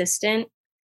emotionally consistent.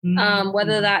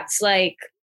 Whether that's like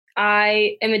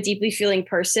I am a deeply feeling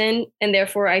person and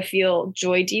therefore I feel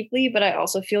joy deeply, but I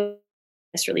also feel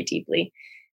this really deeply.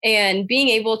 And being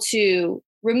able to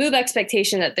remove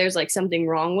expectation that there's like something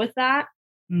wrong with that.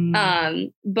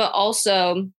 But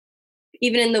also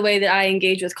even in the way that I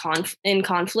engage with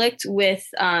conflict with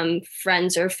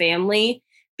friends or family,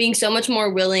 being so much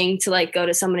more willing to like go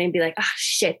to somebody and be like, ah,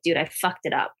 shit, dude, I fucked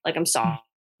it up. Like, I'm sorry.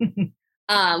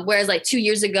 Whereas like 2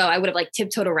 years ago, I would have like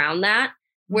tiptoed around that.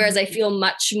 Whereas I feel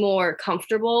much more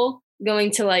comfortable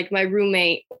going to like my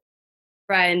roommate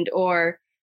friend or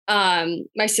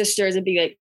my sisters and be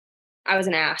like, I was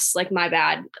an ass, like my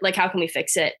bad. Like, how can we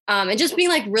fix it? And just being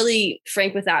like really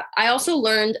frank with that. I also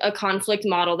learned a conflict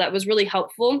model that was really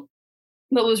helpful,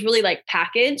 but was really like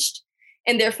packaged.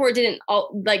 And therefore it didn't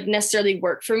like necessarily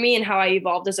work for me and how I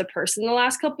evolved as a person the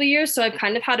last couple of years. So I've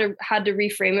kind of had to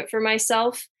reframe it for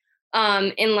myself.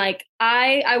 And like,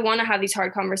 I want to have these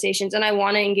hard conversations and I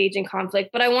want to engage in conflict,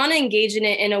 but I want to engage in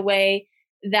it in a way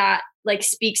that like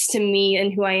speaks to me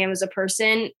and who I am as a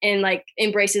person and like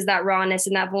embraces that rawness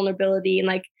and that vulnerability. And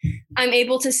like, I'm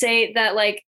able to say that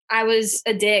like, I was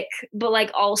a dick, but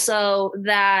like also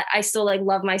that I still like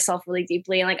love myself really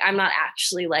deeply. And like, I'm not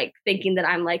actually like thinking that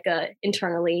I'm like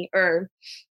internally or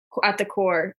at the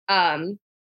core, a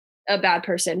bad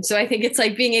person. So I think it's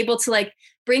like being able to like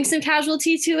bring some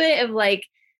casualty to it of like,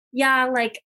 yeah,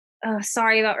 like,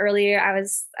 sorry about earlier. I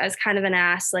was kind of an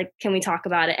ass. Like, can we talk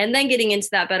about it? And then getting into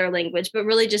that better language, but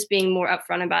really just being more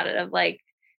upfront about it of like,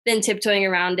 then tiptoeing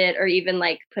around it or even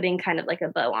like putting kind of like a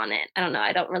bow on it. I don't know.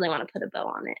 I don't really want to put a bow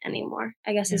on it anymore,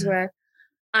 I guess is where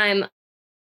I'm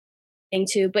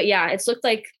into. But yeah, it's looked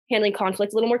like handling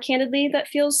conflict a little more candidly that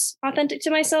feels authentic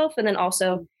to myself. And then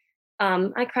also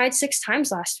I cried 6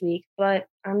 times last week, but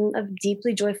I'm a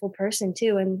deeply joyful person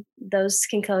too. And those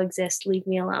can coexist. Leave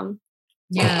me alone.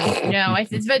 Yeah,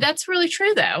 no, but that's really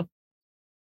true though.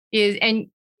 And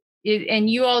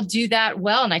you all do that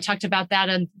well. And I talked about that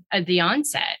at the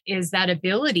onset is that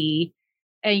ability,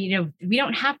 we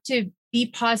don't have to be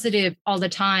positive all the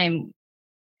time,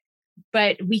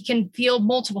 but we can feel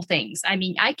multiple things. I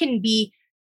mean, I can be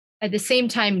at the same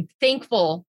time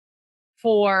thankful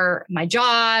for my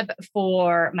job,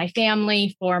 for my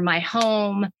family, for my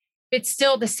home, but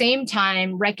still at the same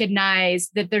time recognize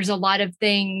that there's a lot of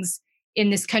things in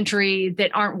this country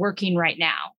that aren't working right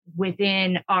now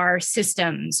within our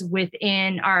systems,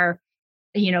 within our,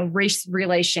 race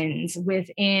relations,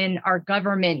 within our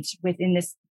government, within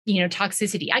this,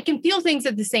 toxicity. I can feel things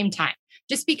at the same time.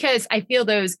 Just because I feel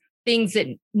those things that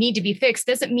need to be fixed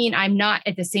doesn't mean I'm not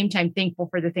at the same time thankful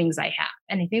for the things I have.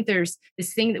 And I think there's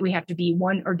this thing that we have to be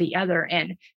one or the other.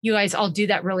 And you guys all do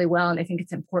that really well. And I think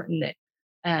it's important that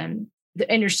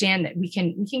to understand that we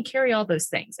can carry all those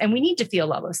things and we need to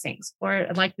feel all those things, or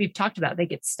like we've talked about, they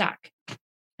get stuck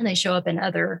and they show up in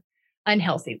other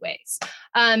unhealthy ways.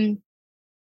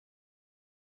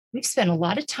 We've spent a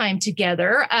lot of time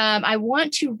together. I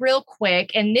want to real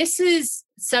quick, and this is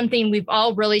something we've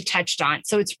all really touched on.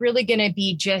 So it's really going to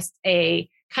be just a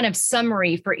kind of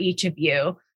summary for each of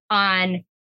you on,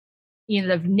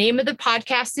 the name of the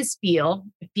podcast is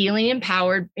Feeling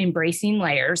Empowered, Embracing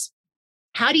Layers.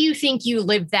 How do you think you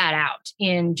live that out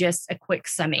in just a quick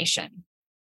summation?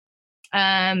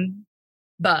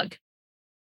 Bug.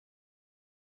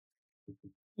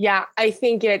 Yeah, I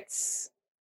think it's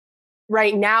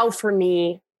right now for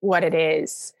me, what it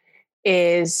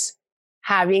is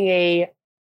having a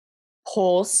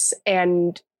pulse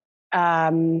and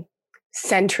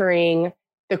centering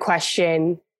the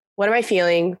question, what am I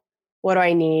feeling? What do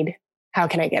I need? How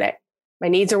can I get it? My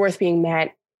needs are worth being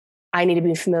met. I need to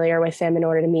be familiar with them in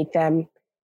order to meet them.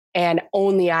 And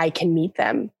only I can meet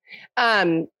them.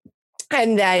 And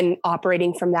then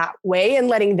operating from that way and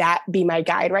letting that be my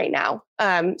guide right now.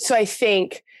 So I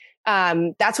think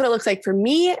that's what it looks like for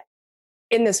me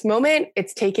in this moment.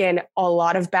 It's taken a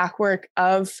lot of back work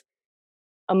of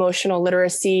emotional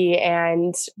literacy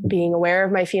and being aware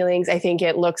of my feelings. I think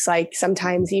it looks like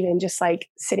sometimes even just like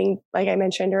sitting, like I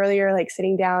mentioned earlier, like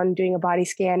sitting down, doing a body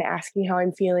scan, asking how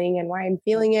I'm feeling and why I'm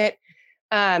feeling it.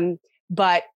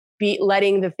 But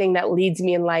letting the thing that leads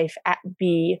me in life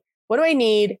be, what do I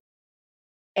need?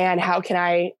 And how can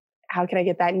I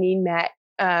get that need met?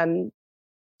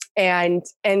 And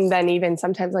then even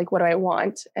sometimes like, what do I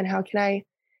want? And how can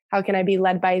I be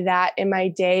led by that in my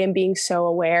day, and being so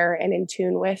aware and in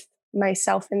tune with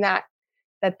myself in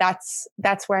that's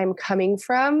where I'm coming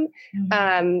from,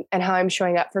 and how I'm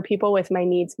showing up for people with my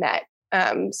needs met,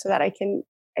 so that I can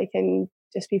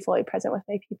just be fully present with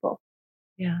my people.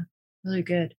 Yeah, really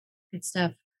good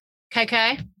stuff.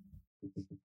 Kai.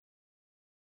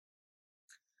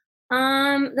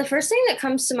 The first thing that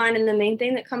comes to mind, and the main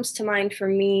thing that comes to mind for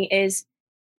me, is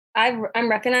I'm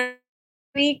recognizing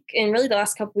week, and really the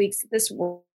last couple weeks, this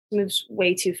world moves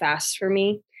way too fast for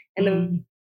me, and the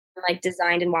like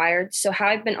designed and wired. So how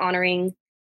I've been honoring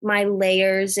my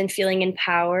layers and feeling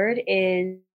empowered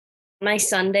is my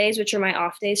Sundays, which are my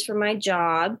off days for my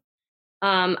job.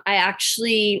 I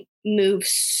actually move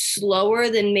slower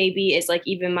than maybe is like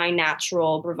even my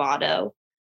natural bravado,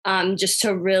 just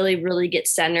to really, really get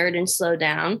centered and slow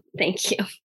down. Thank you.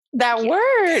 That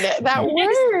word.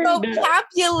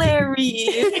 Vocabulary.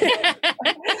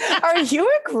 Are you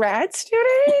a grad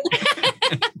student?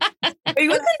 Are you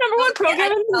in the number one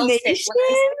program in the nation?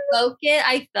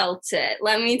 I felt it.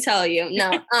 Let me tell you.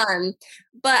 No.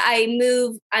 But I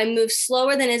move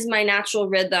slower than is my natural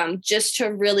rhythm, just to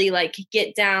really like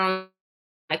get down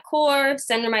my core,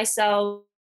 center myself.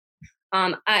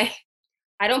 I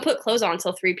don't put clothes on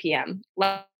until 3 p.m.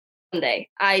 Sunday,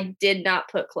 I did not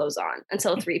put clothes on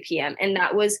until 3 p.m. And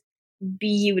that was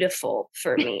beautiful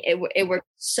for me. It worked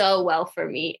so well for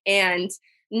me. And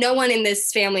no one in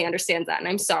this family understands that. And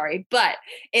I'm sorry, but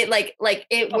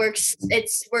it works.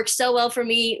 It's worked so well for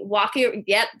me. Walking.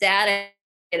 Yep. Dad, I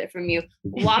get it from you.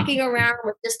 Walking around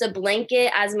with just a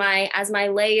blanket as my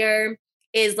layer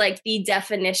is like the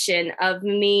definition of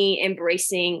me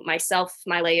embracing myself,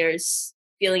 my layers,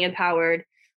 feeling empowered.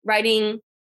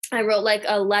 I wrote like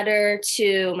a letter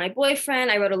to my boyfriend.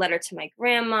 I wrote a letter to my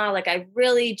grandma. Like I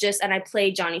really and I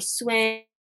played Johnny Swing.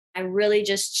 I really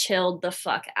just chilled the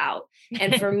fuck out.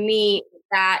 And for me,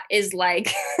 that is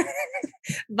like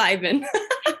vibing.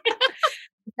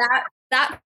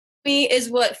 that me is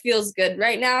what feels good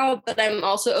right now. But I'm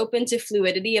also open to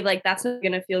fluidity of like, that's not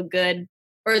going to feel good,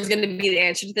 or is going to be the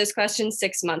answer to this question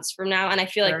 6 months from now. And I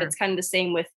feel like that's kind of the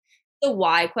same with the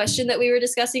why question that we were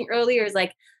discussing earlier, is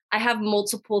like, I have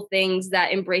multiple things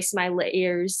that embrace my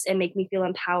layers and make me feel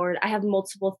empowered. I have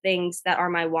multiple things that are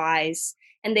my whys,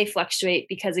 and they fluctuate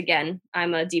because, again,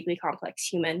 I'm a deeply complex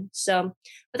human. So,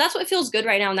 but that's what feels good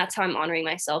right now. And that's how I'm honoring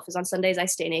myself, is on Sundays, I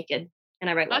stay naked and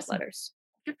I write love letters.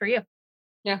 Good for you.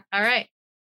 Yeah. All right,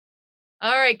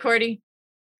 Cordy.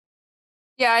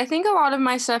 Yeah, I think a lot of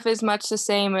my stuff is much the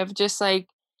same, of just like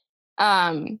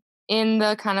in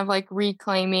the kind of like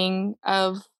reclaiming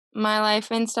of my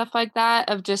life and stuff like that,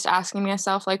 of just asking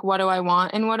myself like, what do I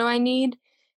want and what do I need?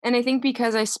 And I think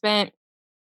because I spent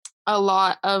a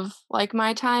lot of like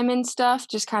my time and stuff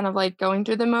just kind of like going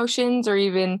through the motions, or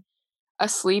even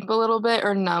asleep a little bit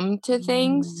or numb to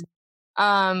things,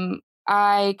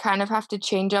 I kind of have to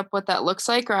change up what that looks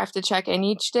like, or I have to check in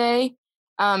each day,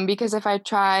 because if I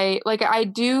try, like, I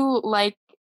do like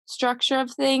structure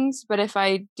of things, but if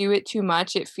I do it too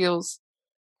much, it feels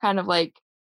kind of like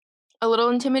a little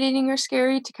intimidating or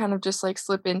scary to kind of just like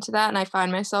slip into that. And I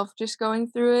find myself just going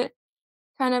through it,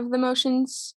 kind of the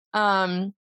motions.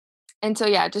 And so,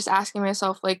 yeah, just asking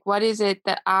myself, like, what is it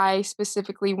that I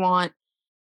specifically want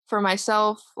for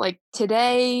myself, like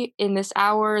today, in this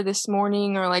hour, this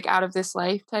morning, or like out of this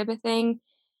life type of thing.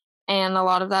 And a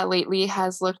lot of that lately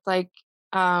has looked like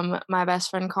my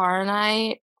best friend Cara and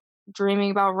I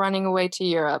dreaming about running away to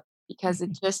Europe, because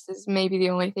it just is maybe the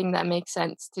only thing that makes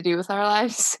sense to do with our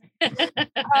lives.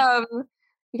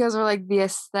 Because we're like the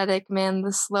aesthetic, man,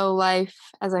 the slow life,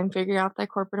 as I'm figuring out that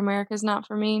corporate America is not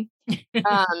for me.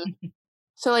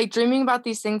 So like dreaming about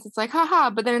these things, it's like,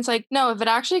 haha, but then it's like, no, if it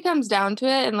actually comes down to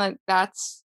it and like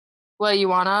that's what you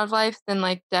want out of life, then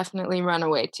like definitely run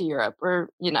away to Europe, or,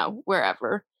 you know,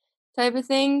 wherever type of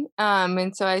thing.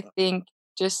 And so I think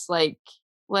just like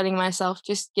letting myself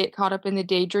just get caught up in the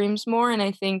daydreams more. And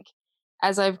I think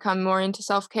as I've come more into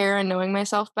self-care and knowing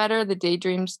myself better, the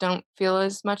daydreams don't feel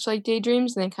as much like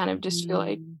daydreams, and they kind of just feel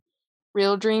like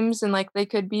real dreams, and like they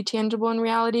could be tangible in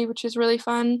reality, which is really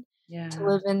fun to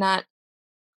live in that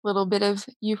little bit of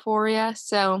euphoria.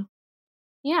 So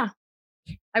yeah.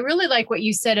 I really like what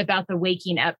you said about the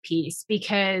waking up piece,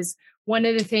 because one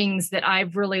of the things that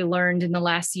I've really learned in the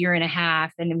last year and a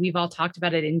half, and we've all talked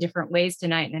about it in different ways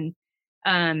tonight, and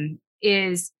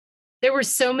is there were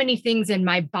so many things in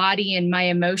my body and my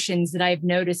emotions that I've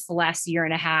noticed the last year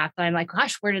and a half. I'm like,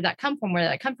 gosh, where did that come from? Where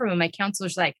did that come from? And my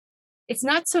counselor's like, it's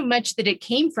not so much that it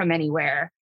came from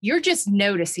anywhere. You're just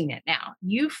noticing it now.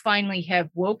 You finally have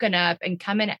woken up and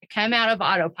come out of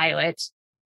autopilot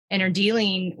and are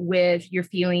dealing with your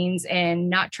feelings and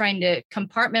not trying to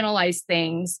compartmentalize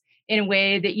things in a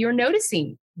way that you're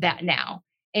noticing that now.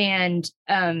 And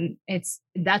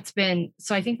that's been,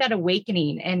 so I think that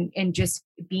awakening and just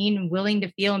being willing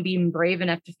to feel and being brave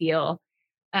enough to feel,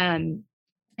 and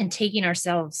taking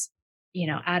ourselves,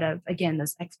 out of, again,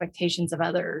 those expectations of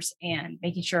others, and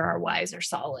making sure our whys are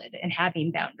solid and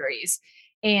having boundaries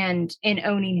and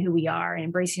owning who we are and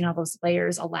embracing all those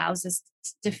layers allows us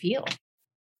to feel.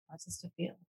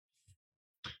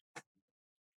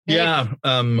 Yeah,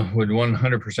 would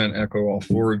 100% echo all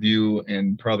four of you,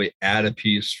 and probably add a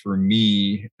piece for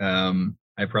me.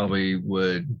 I probably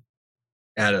would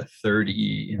add a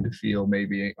 30 into feel,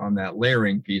 maybe on that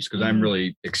layering piece, because I'm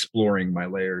really exploring my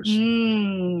layers,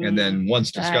 and then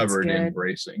once discovered,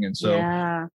 embracing. And so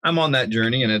I'm on that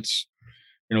journey, and it's,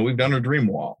 we've done a dream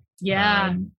wall.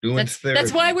 Yeah.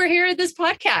 That's why we're here at this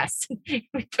podcast. We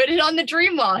put it on the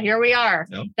dream wall. Here we are.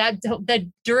 Yep. The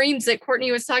dreams that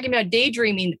Courtney was talking about,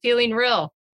 daydreaming, feeling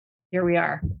real. Here we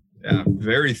are. Yeah.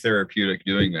 Very therapeutic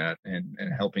doing that and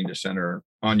helping to center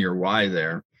on your why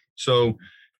there. So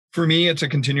for me, it's a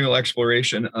continual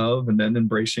exploration of, and then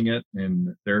embracing it,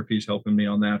 and therapy's helping me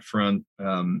on that front.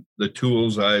 The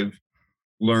tools I've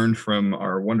learned from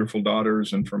our wonderful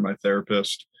daughters and from my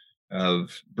therapist,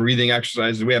 of breathing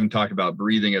exercises. We haven't talked about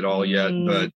breathing at all yet,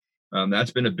 but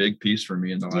that's been a big piece for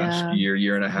me in the last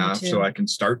year and a half. So I can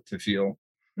start to feel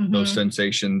those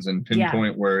sensations and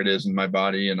pinpoint where it is in my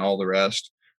body and all the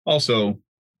rest. Also,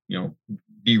 getting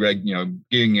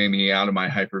me out of my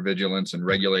hypervigilance and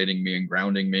regulating me and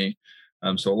grounding me.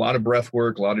 So a lot of breath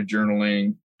work, a lot of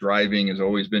journaling. Driving has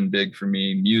always been big for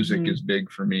me. Music is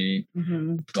big for me.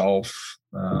 Golf,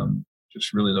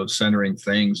 just really those centering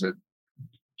things that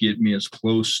get me as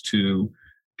close to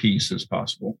peace as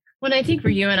possible. Well, I think for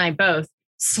you and I both,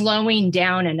 slowing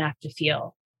down enough to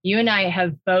feel. You and I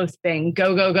have both been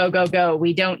go, go, go, go, go.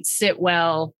 We don't sit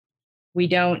well. We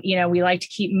don't, we like to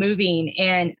keep moving.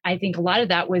 And I think a lot of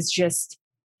that was just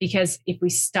because if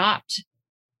we stopped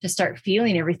to start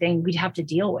feeling everything, we'd have to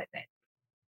deal with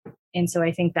it. And so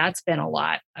I think that's been a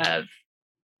lot of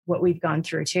what we've gone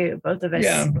through too, both of us.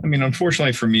 Yeah. I mean,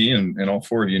 unfortunately for me, and all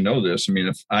four of you know this, I mean,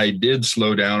 if I did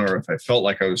slow down, or if I felt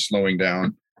like I was slowing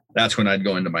down, that's when I'd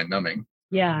go into my numbing.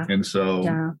 Yeah. And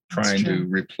so trying to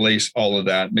replace all of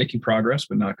that, making progress,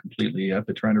 but not completely yet,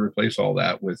 but trying to replace all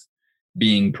that with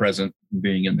being present,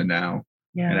 being in the now,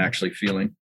 and actually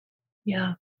feeling.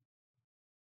 Yeah.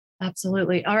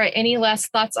 Absolutely. All right. Any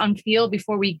last thoughts on feel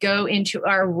before we go into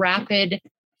our rapid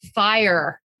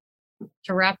fire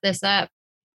to wrap this up?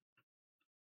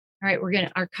 All right,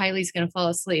 our Kylie's going to fall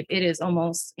asleep. It is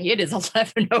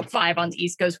 11:05 on the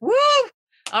East Coast. Woo!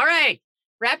 All right,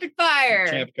 rapid fire.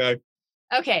 Champ guy.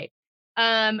 Okay.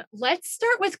 Let's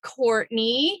start with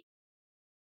Courtney.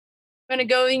 I'm going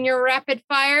to go in your rapid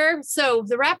fire. So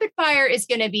the rapid fire is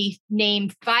going to be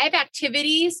name 5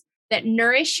 activities that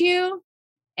nourish you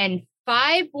and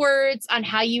 5 words on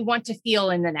how you want to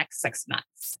feel in the next 6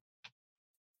 months.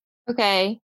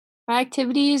 Okay. My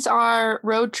activities are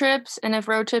road trips, and if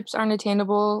road trips aren't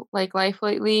attainable, like life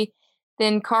lately,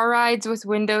 then car rides with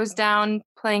windows down,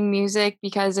 playing music,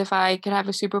 because if I could have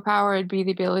a superpower, it'd be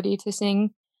the ability to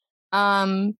sing.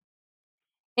 And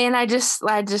I just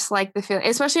like the feeling,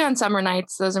 especially on summer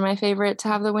nights. Those are my favorite, to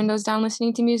have the windows down,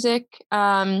 listening to music.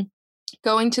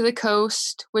 Going to the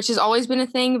coast, which has always been a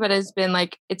thing, but has been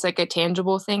it's like a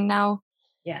tangible thing now.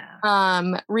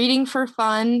 Yeah. Reading for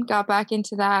fun, got back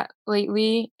into that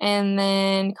lately. And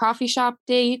then coffee shop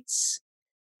dates,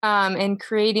 and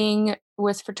creating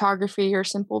with photography or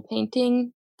simple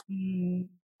painting. And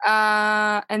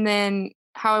then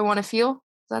how I want to feel.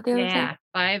 Is that the other thing?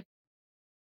 Yeah,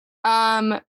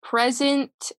 5.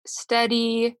 Present,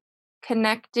 steady,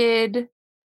 connected,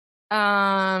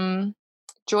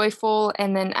 joyful,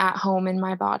 and then at home in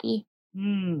my body.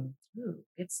 Ooh,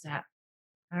 good stuff.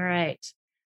 All right.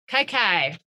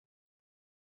 Kai.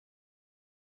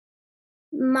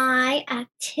 My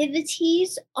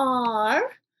activities are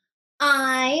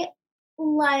I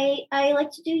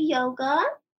like to do yoga.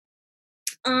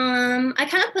 I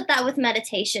kind of put that with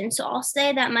meditation. So I'll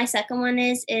say that my second one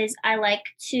is I like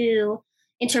to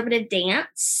interpretive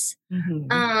dance.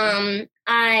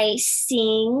 I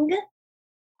sing,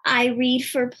 I read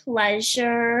for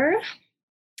pleasure,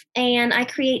 and I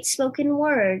create spoken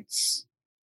words.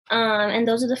 And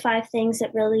those are the 5 things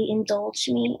that really indulge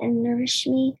me and nourish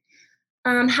me.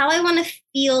 how I want to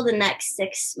feel the next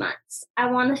 6 months.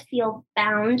 I want to feel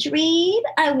boundaried.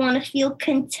 I want to feel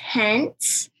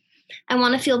content. I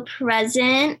want to feel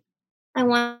present. I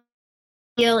want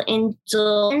to feel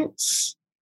indulgent.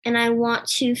 And I want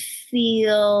to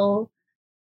feel,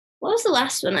 what was the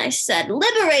last one I said?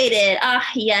 Liberated. Ah,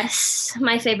 yes.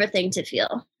 My favorite thing to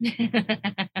feel.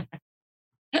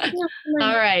 All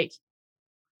right.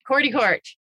 Courty Court.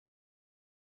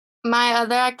 My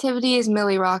other activity is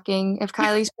Millie rocking. If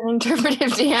Kylie's an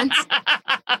interpretive dance,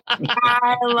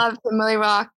 I love to Millie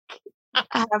rock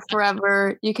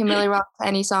forever. You can Millie rock to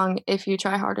any song if you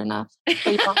try hard enough.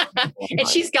 And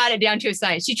she's got it down to a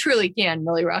science. She truly can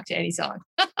Millie rock to any song.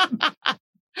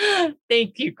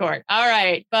 Thank you, Court. All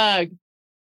right, Bug.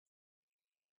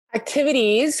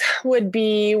 Activities would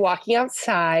be walking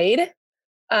outside,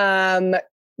 journaling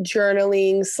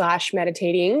 /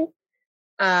 meditating,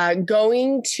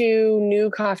 going to new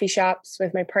coffee shops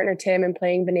with my partner Tim and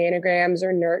playing Bananagrams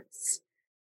or Nerds.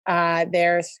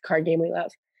 There's a card game we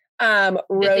love.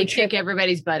 Road trip. Kick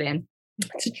everybody's butt in.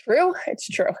 It's true. It's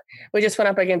true. We just went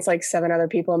up against like 7 other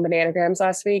people in Bananagrams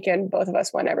last week, and both of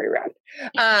us won every round.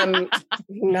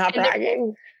 Not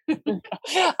bragging.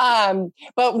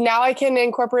 But now I can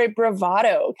incorporate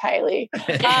bravado, Kylie.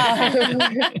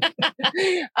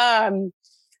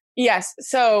 Yes.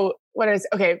 So going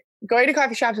to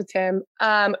coffee shops with Tim,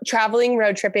 traveling,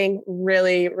 road tripping,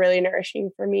 really, really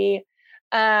nourishing for me.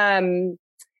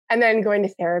 And then going to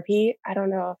therapy. I don't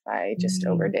know if I just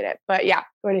overdid it, but yeah,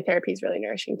 going to therapy is really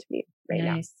nourishing to me right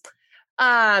now.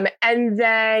 And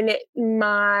then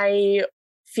my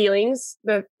feelings,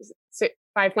 the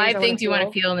 5 things you want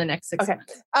to feel in the next 6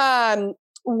 months.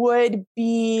 Would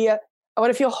be, I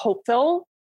want to feel hopeful.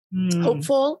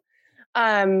 I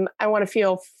want to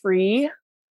feel free.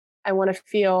 I want to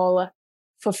feel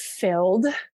fulfilled.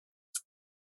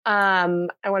 I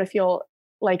want to feel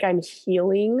like I'm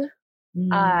healing.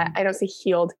 I don't say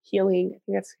healed, healing. I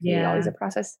think that's always a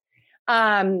process.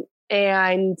 And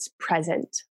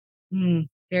present.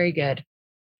 Very good.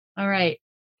 All right.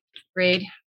 Braid.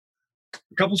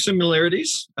 A couple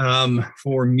similarities.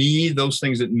 For me, those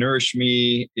things that nourish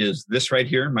me is this right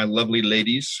here, my lovely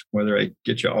ladies. Whether I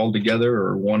get you all together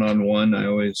or one-on-one, I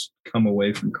always come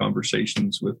away from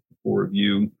conversations with the 4 of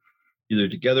you, either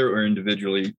together or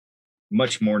individually,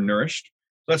 much more nourished.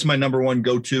 That's my number one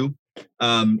go-to.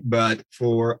 But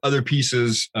for other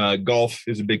pieces, golf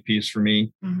is a big piece for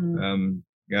me.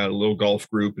 Got a little golf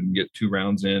group and get 2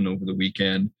 rounds in over the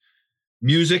weekend.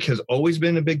 Music has always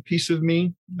been a big piece of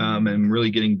me, and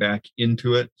really getting back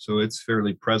into it. So it's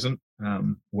fairly present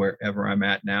wherever I'm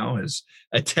at now, as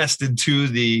attested to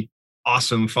the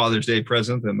awesome Father's Day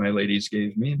present that my ladies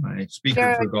gave me, my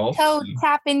speaker for golf. Toe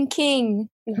tapping king.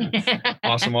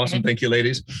 Awesome. Thank you,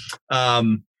 ladies.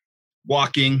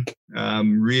 Walking,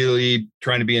 really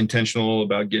trying to be intentional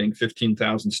about getting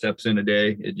 15,000 steps in a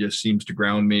day. It just seems to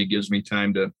ground me. It gives me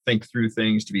time to think through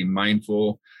things, to be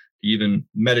mindful, to even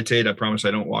meditate. I promise I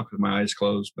don't walk with my eyes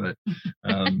closed, but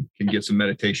can get some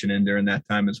meditation in during that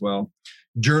time as well.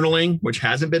 Journaling, which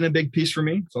hasn't been a big piece for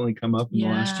me. It's only come up in the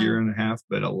last year and a half,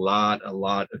 but a lot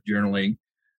of journaling.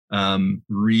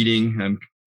 Reading, I'm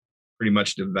pretty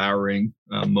much devouring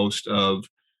most of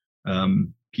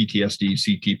PTSD,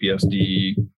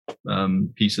 CTPSD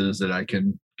pieces that I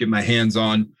can get my hands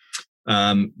on.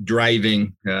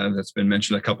 Driving, that's been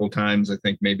mentioned a couple of times. I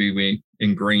think maybe we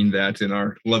ingrained that in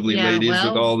our lovely ladies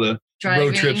with all the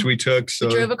road trips we took. So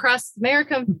we drove across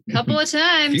America a couple of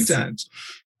times. A few times.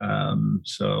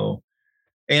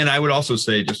 And I would also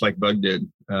say, just like Bug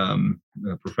did,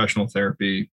 professional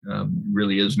therapy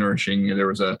really is nourishing. There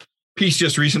was a piece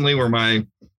just recently where my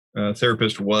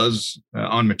therapist was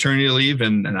on maternity leave,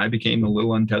 and I became a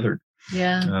little untethered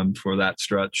for that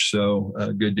stretch. So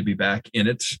good to be back in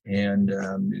it. And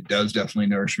it does definitely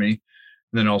nourish me.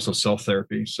 And then also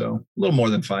self-therapy. So a little more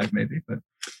than 5 maybe. But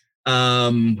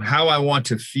how I want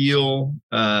to feel,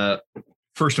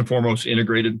 first and foremost,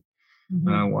 integrated.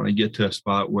 I want to get to a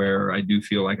spot where I do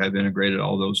feel like I've integrated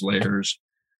all those layers.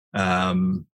 I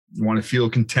want to feel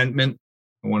contentment.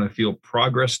 I want to feel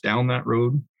progress down that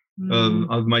road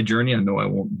of my journey. I know I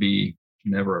won't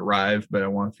never arrive, but I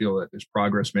want to feel that there's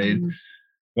progress made. I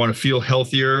want to feel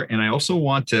healthier. And I also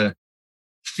want to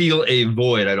feel a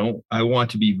void. I want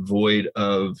to be void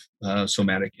of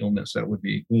somatic illness. That would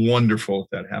be wonderful if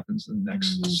that happens in the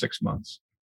next 6 months.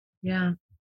 Yeah.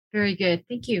 Very good.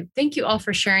 Thank you. Thank you all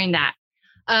for sharing that.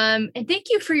 And thank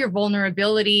you for your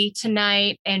vulnerability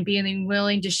tonight and being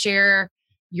willing to share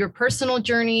your personal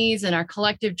journeys and our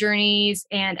collective journeys.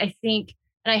 And I think,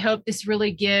 and I hope this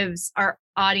really gives our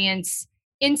audience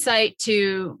insight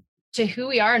to who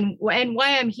we are and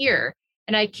why I'm here.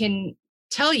 And I can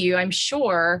tell you, I'm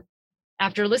sure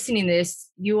after listening to this,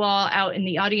 you all out in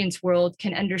the audience world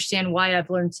can understand why I've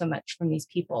learned so much from these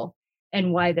people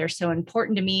and why they're so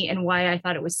important to me and why I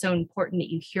thought it was so important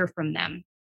that you hear from them,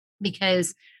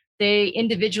 because they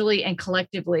individually and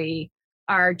collectively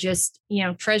are just,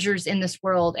 treasures in this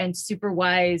world and super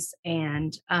wise.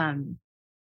 And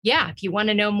if you want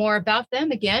to know more about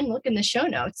them, again, look in the show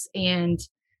notes and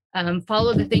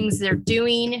follow the things they're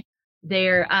doing.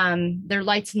 They're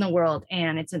lights in the world,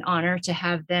 and it's an honor to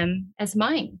have them as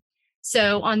mine.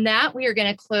 So on that, we are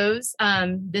going to close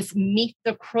this Meet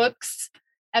the Crooks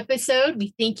episode.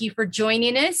 We thank you for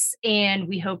joining us, and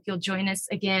we hope you'll join us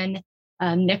again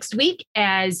next week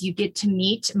as you get to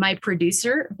meet my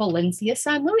producer, Valencia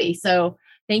San Luis. So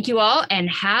thank you all and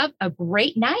have a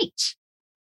great night.